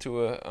 Skittles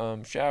into a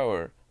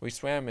shower. We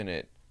swam in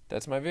it.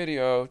 That's my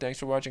video. Thanks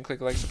for watching. Click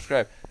like,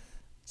 subscribe.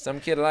 Some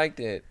kid liked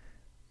it,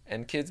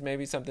 and kids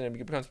maybe something that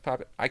becomes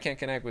popular. I can't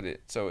connect with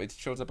it, so it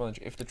shows up on.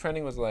 If the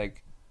trending was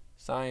like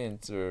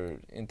science or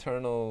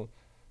internal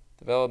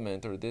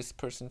development or this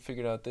person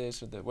figured out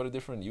this or that, what a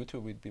different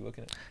YouTube we'd be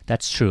looking at.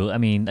 That's true. I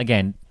mean,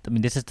 again,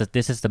 this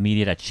is the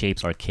media that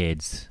shapes our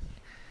kids,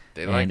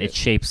 They and like it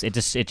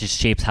just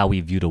shapes how we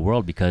view the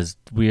world because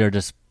we are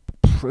just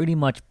pretty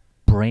much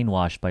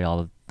brainwashed by all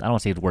of. I don't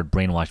want to say the word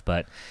brainwashed,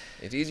 but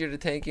It's easier to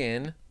take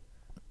in.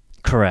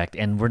 correct.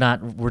 And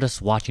we're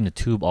just watching the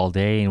tube all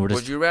day, and we're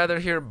just. Would you rather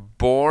hear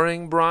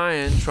boring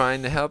Brian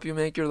trying to help you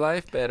make your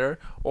life better,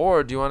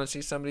 or do you want to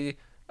see somebody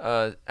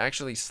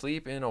actually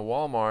sleep in a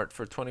Walmart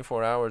for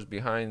 24 hours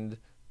behind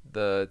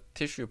the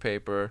tissue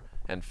paper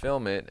and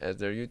film it as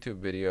their YouTube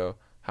video,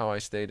 how I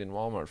stayed in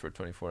Walmart for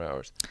 24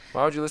 hours?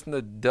 Why would you listen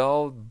to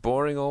dull,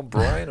 boring old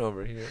Brian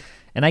over here?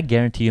 And I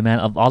guarantee you, man,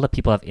 of all the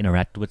people I've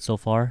interacted with so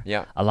far,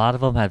 Yeah. a lot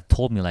of them have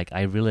told me like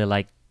I really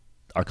like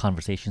our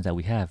conversations that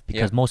we have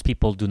because Yeah. most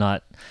people do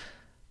not.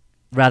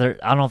 Rather,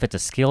 I don't know if it's a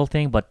skill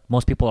thing, but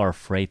most people are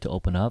afraid to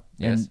open up,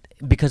 Yes.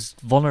 and because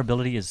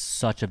vulnerability is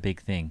such a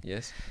big thing.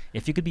 Yes.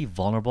 If you could be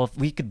vulnerable, if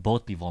we could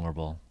both be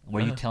vulnerable,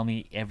 where you Uh-huh. tell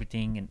me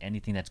everything and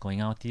anything that's going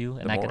on with you,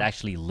 and The I could more.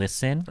 actually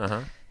listen,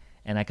 Uh-huh.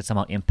 and I could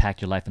somehow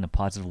impact your life in a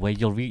positive way,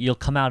 you'll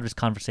come out of this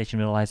conversation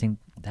realizing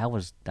that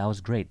was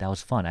great, that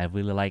was fun. I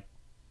really like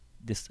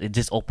this. It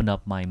just opened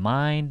up my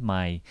mind,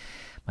 my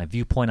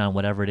viewpoint on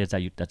whatever it is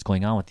that's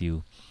going on with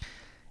you.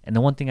 And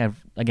the one thing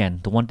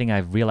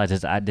I've realized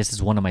is this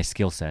is one of my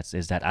skill sets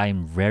is that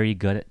I'm very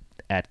good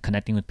at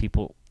connecting with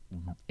people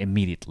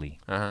immediately,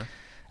 Uh-huh.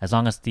 as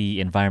long as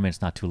the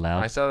environment's not too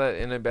I loud. saw that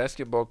in a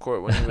basketball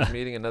court when he was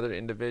meeting another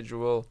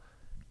individual.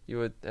 You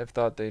would have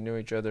thought they knew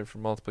each other for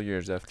multiple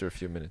years after a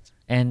few minutes.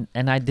 And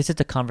these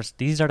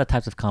are the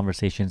types of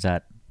conversations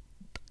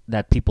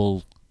that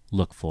people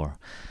look for,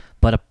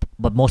 but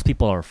most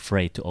people are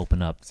afraid to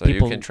open up. So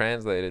People, you can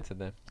translate it to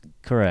them.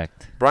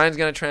 correct. Brian's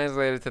going to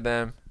translate it to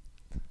them.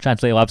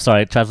 Translate. I'm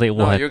sorry. Translate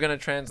No, what? you're going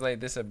to translate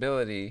this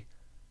ability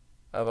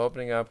of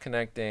opening up,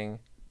 connecting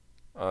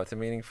to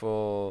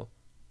meaningful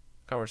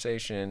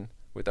conversation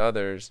with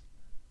others.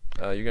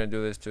 You're going to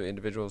do this to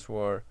individuals who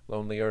are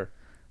lonelier.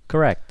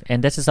 Correct.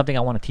 And this is something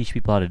I want to teach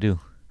people how to do.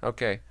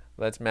 Okay,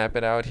 let's map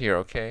it out here,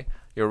 okay?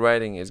 Your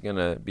writing is going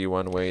to be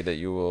one way that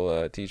you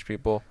will teach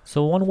people.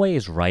 So one way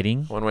is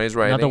writing. One way is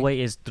writing. Another way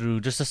is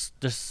through just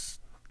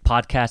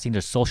podcasting.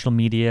 There's social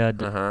media.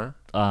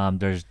 Uh-huh.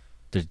 There's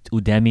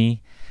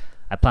Udemy.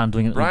 I plan on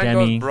doing an Brian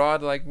Udemy. goes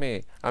broad like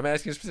me. I'm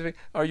asking specific.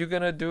 Are you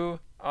going to do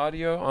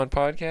audio on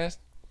podcast?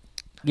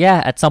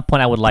 Yeah, at some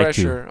point I would like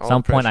Pressure, to. all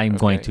Some point pressure, I'm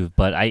going okay. to,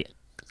 but I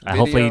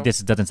hopefully Video. this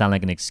doesn't sound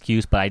like an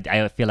excuse, but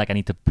I feel like I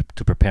need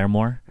to prepare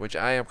more. Which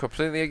I am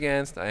completely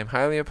against. I am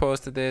highly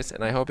opposed to this,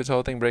 and I hope this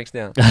whole thing breaks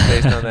down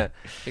based on that.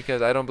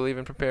 Because I don't believe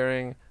in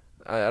preparing.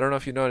 I don't know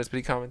if you noticed, but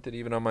he commented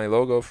even on my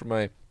logo for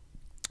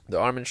the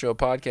Armin Show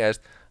podcast.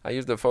 I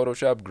used the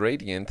Photoshop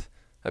gradient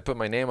I put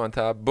my name on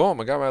top. Boom,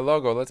 I got my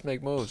logo. Let's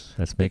make moves.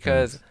 Let's make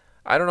Because moves.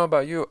 I don't know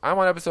about you. I'm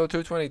on episode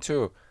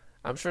 222.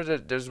 I'm sure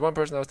that there's one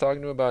person I was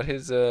talking to about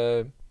his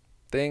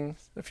thing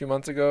a few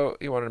months ago.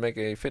 He wanted to make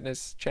a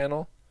fitness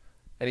channel.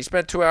 And he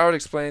spent 2 hours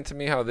explaining to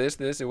me how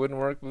it wouldn't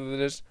work with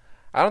this.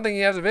 I don't think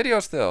he has a video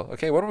still.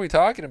 Okay, what are we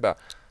talking about?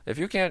 If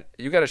you can't,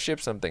 you got to ship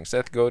something.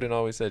 Seth Godin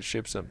always said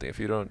ship something. If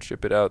you don't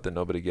ship it out, then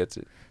nobody gets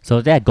it.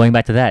 So yeah, going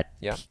back to that,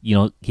 Yeah.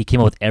 he came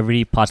up with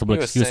every possible He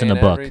was excuse in saying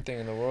the book. everything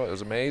in the world. It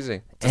was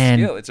amazing. It's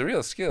And- a skill. It's a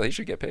real skill. He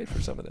should get paid for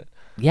some of that.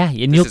 Yeah,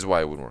 and This is why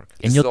it wouldn't work. and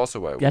This is you'll- also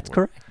why it that's wouldn't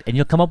work. correct. And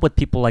you'll come up with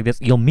people like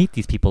this. You'll meet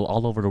these people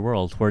all over the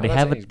world where I'm they not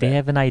have saying he's they bad.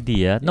 have an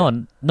idea. Yeah.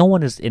 No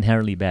one is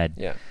inherently bad,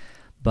 Yeah.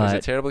 He's a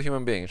but terrible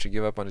human being. He should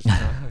give up on his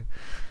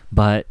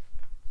but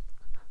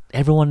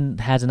everyone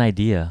has an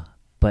idea,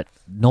 but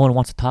no one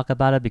wants to talk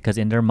about it because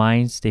in their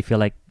minds they feel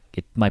like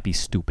it might be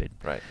stupid.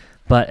 Right.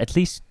 But at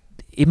least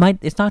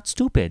it's not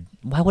stupid.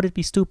 Why would it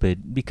be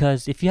stupid?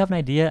 Because if you have an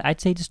idea, I'd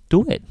say just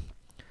do it.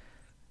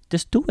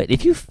 Just do it.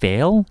 If you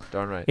fail,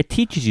 Darn right. it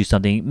teaches you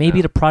something. Maybe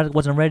Yeah. the product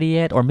wasn't ready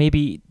yet, or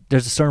maybe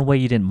there's a certain way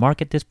you didn't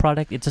market this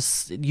product. It's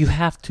just you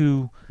have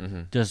to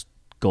Mm-hmm. just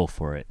go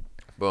for it.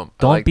 Boom.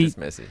 I Don't like be- this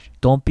message.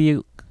 Don't be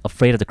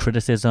afraid of the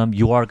criticism.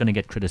 You are gonna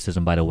get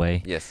criticism, by the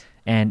way. Yes.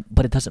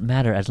 But it doesn't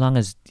matter as long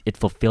as it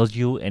fulfills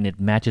you and it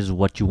matches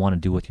what you want to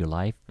do with your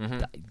life.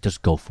 Mm-hmm.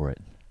 Just go for it.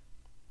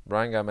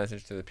 Brian got a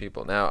message to the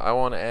people. Now, I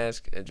want to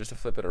ask, just to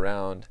flip it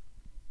around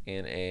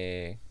in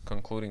a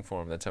concluding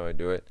form. That's how I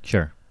do it.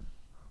 Sure.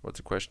 What's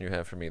the question you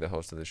have for me, the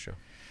host of this show?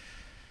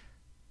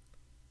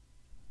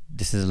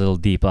 This is a little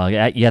deep.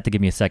 You have to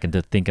give me a second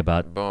to think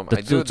about. Boom. The,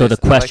 I do so this.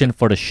 the question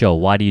for the show: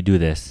 why do you do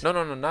this? No,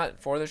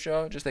 not for the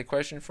show. Just a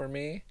question for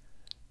me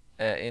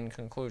in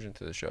conclusion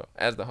to the show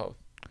as the host.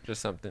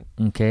 Just something.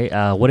 Okay.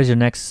 What is your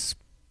next?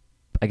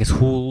 I guess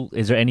who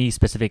is there any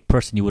specific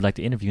person you would like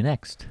to interview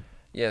next?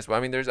 Yes. Well,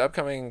 I mean, there's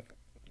upcoming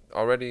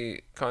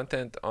already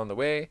content on the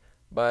way,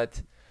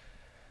 but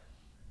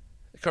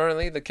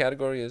currently the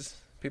category is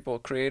people,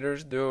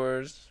 creators,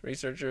 doers,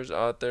 researchers,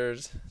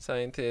 authors,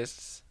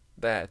 scientists,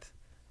 that.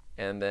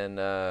 And then,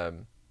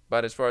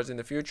 but as far as in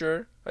the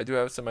future, I do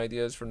have some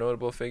ideas for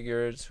notable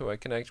figures who I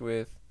connect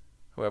with,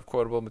 who have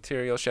quotable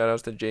material. Shout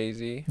outs to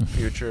Jay-Z,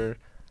 future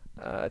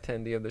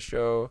attendee of the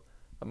show,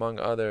 among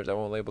others. I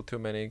won't label too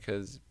many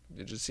because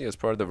you just see as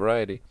part of the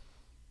variety.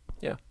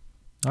 Yeah.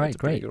 All right, That's a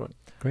pretty great, good one.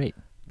 great.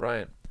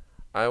 Brian,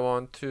 I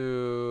want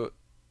to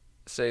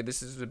say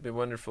this has been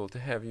wonderful to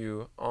have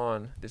you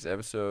on this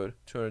episode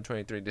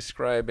 223,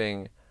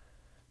 describing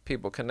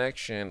people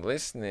connection,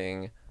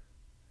 listening,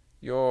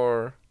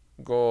 your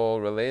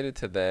goal related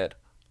to that,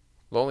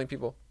 lonely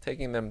people,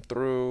 taking them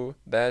through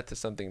that to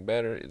something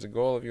better is a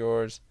goal of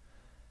yours,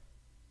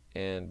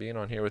 and being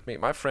on here with me,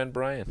 my friend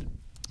Brian.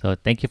 So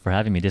thank you for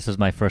having me. This is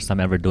my first time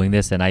ever doing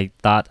this, and I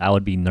thought I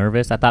would be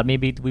nervous. I thought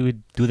maybe we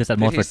would do this at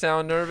Did most. he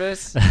sound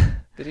nervous?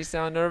 Did he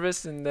sound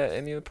nervous in that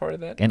any other part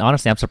of that? And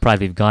honestly, I'm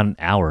surprised we've gone an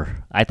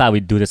hour. I thought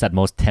we'd do this at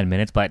most 10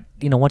 minutes, but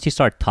once you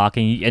start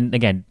talking, and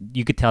again,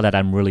 you could tell that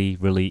I'm really,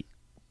 really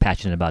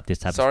passionate about this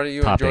type Sorry of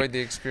you topic. enjoyed the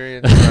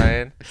experience,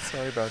 Brian.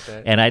 Sorry about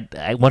that. And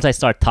I once I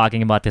start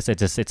talking about this,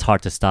 it's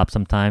hard to stop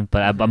sometimes.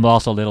 But I'm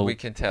also a little We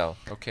can tell,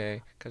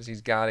 okay? Because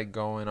he's got it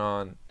going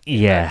on. that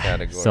yeah.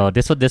 category. So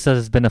this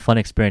has been a fun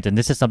experience, and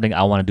this is something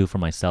I want to do for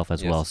myself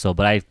as Yes. well. So,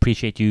 but I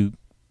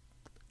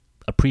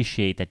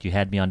appreciate that you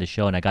had me on the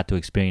show, and I got to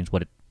experience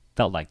what it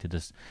felt like to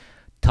just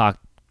talk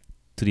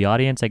to the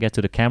audience, I guess,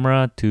 to the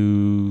camera,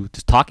 to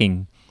just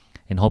talking,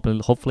 and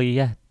hopefully,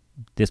 yeah,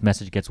 this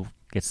message gets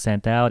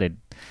sent out. And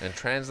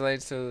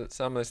translates to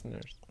some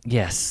listeners.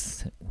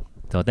 Yes.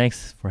 So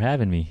thanks for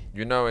having me.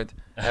 You know it.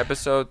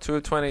 Episode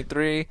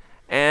 223,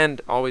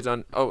 and always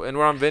on. Oh, and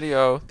we're on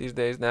video these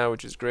days now,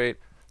 which is great.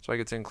 So I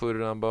get to include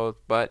it on both.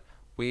 But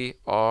we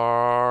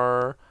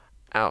are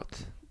out.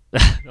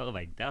 Oh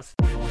my, that's.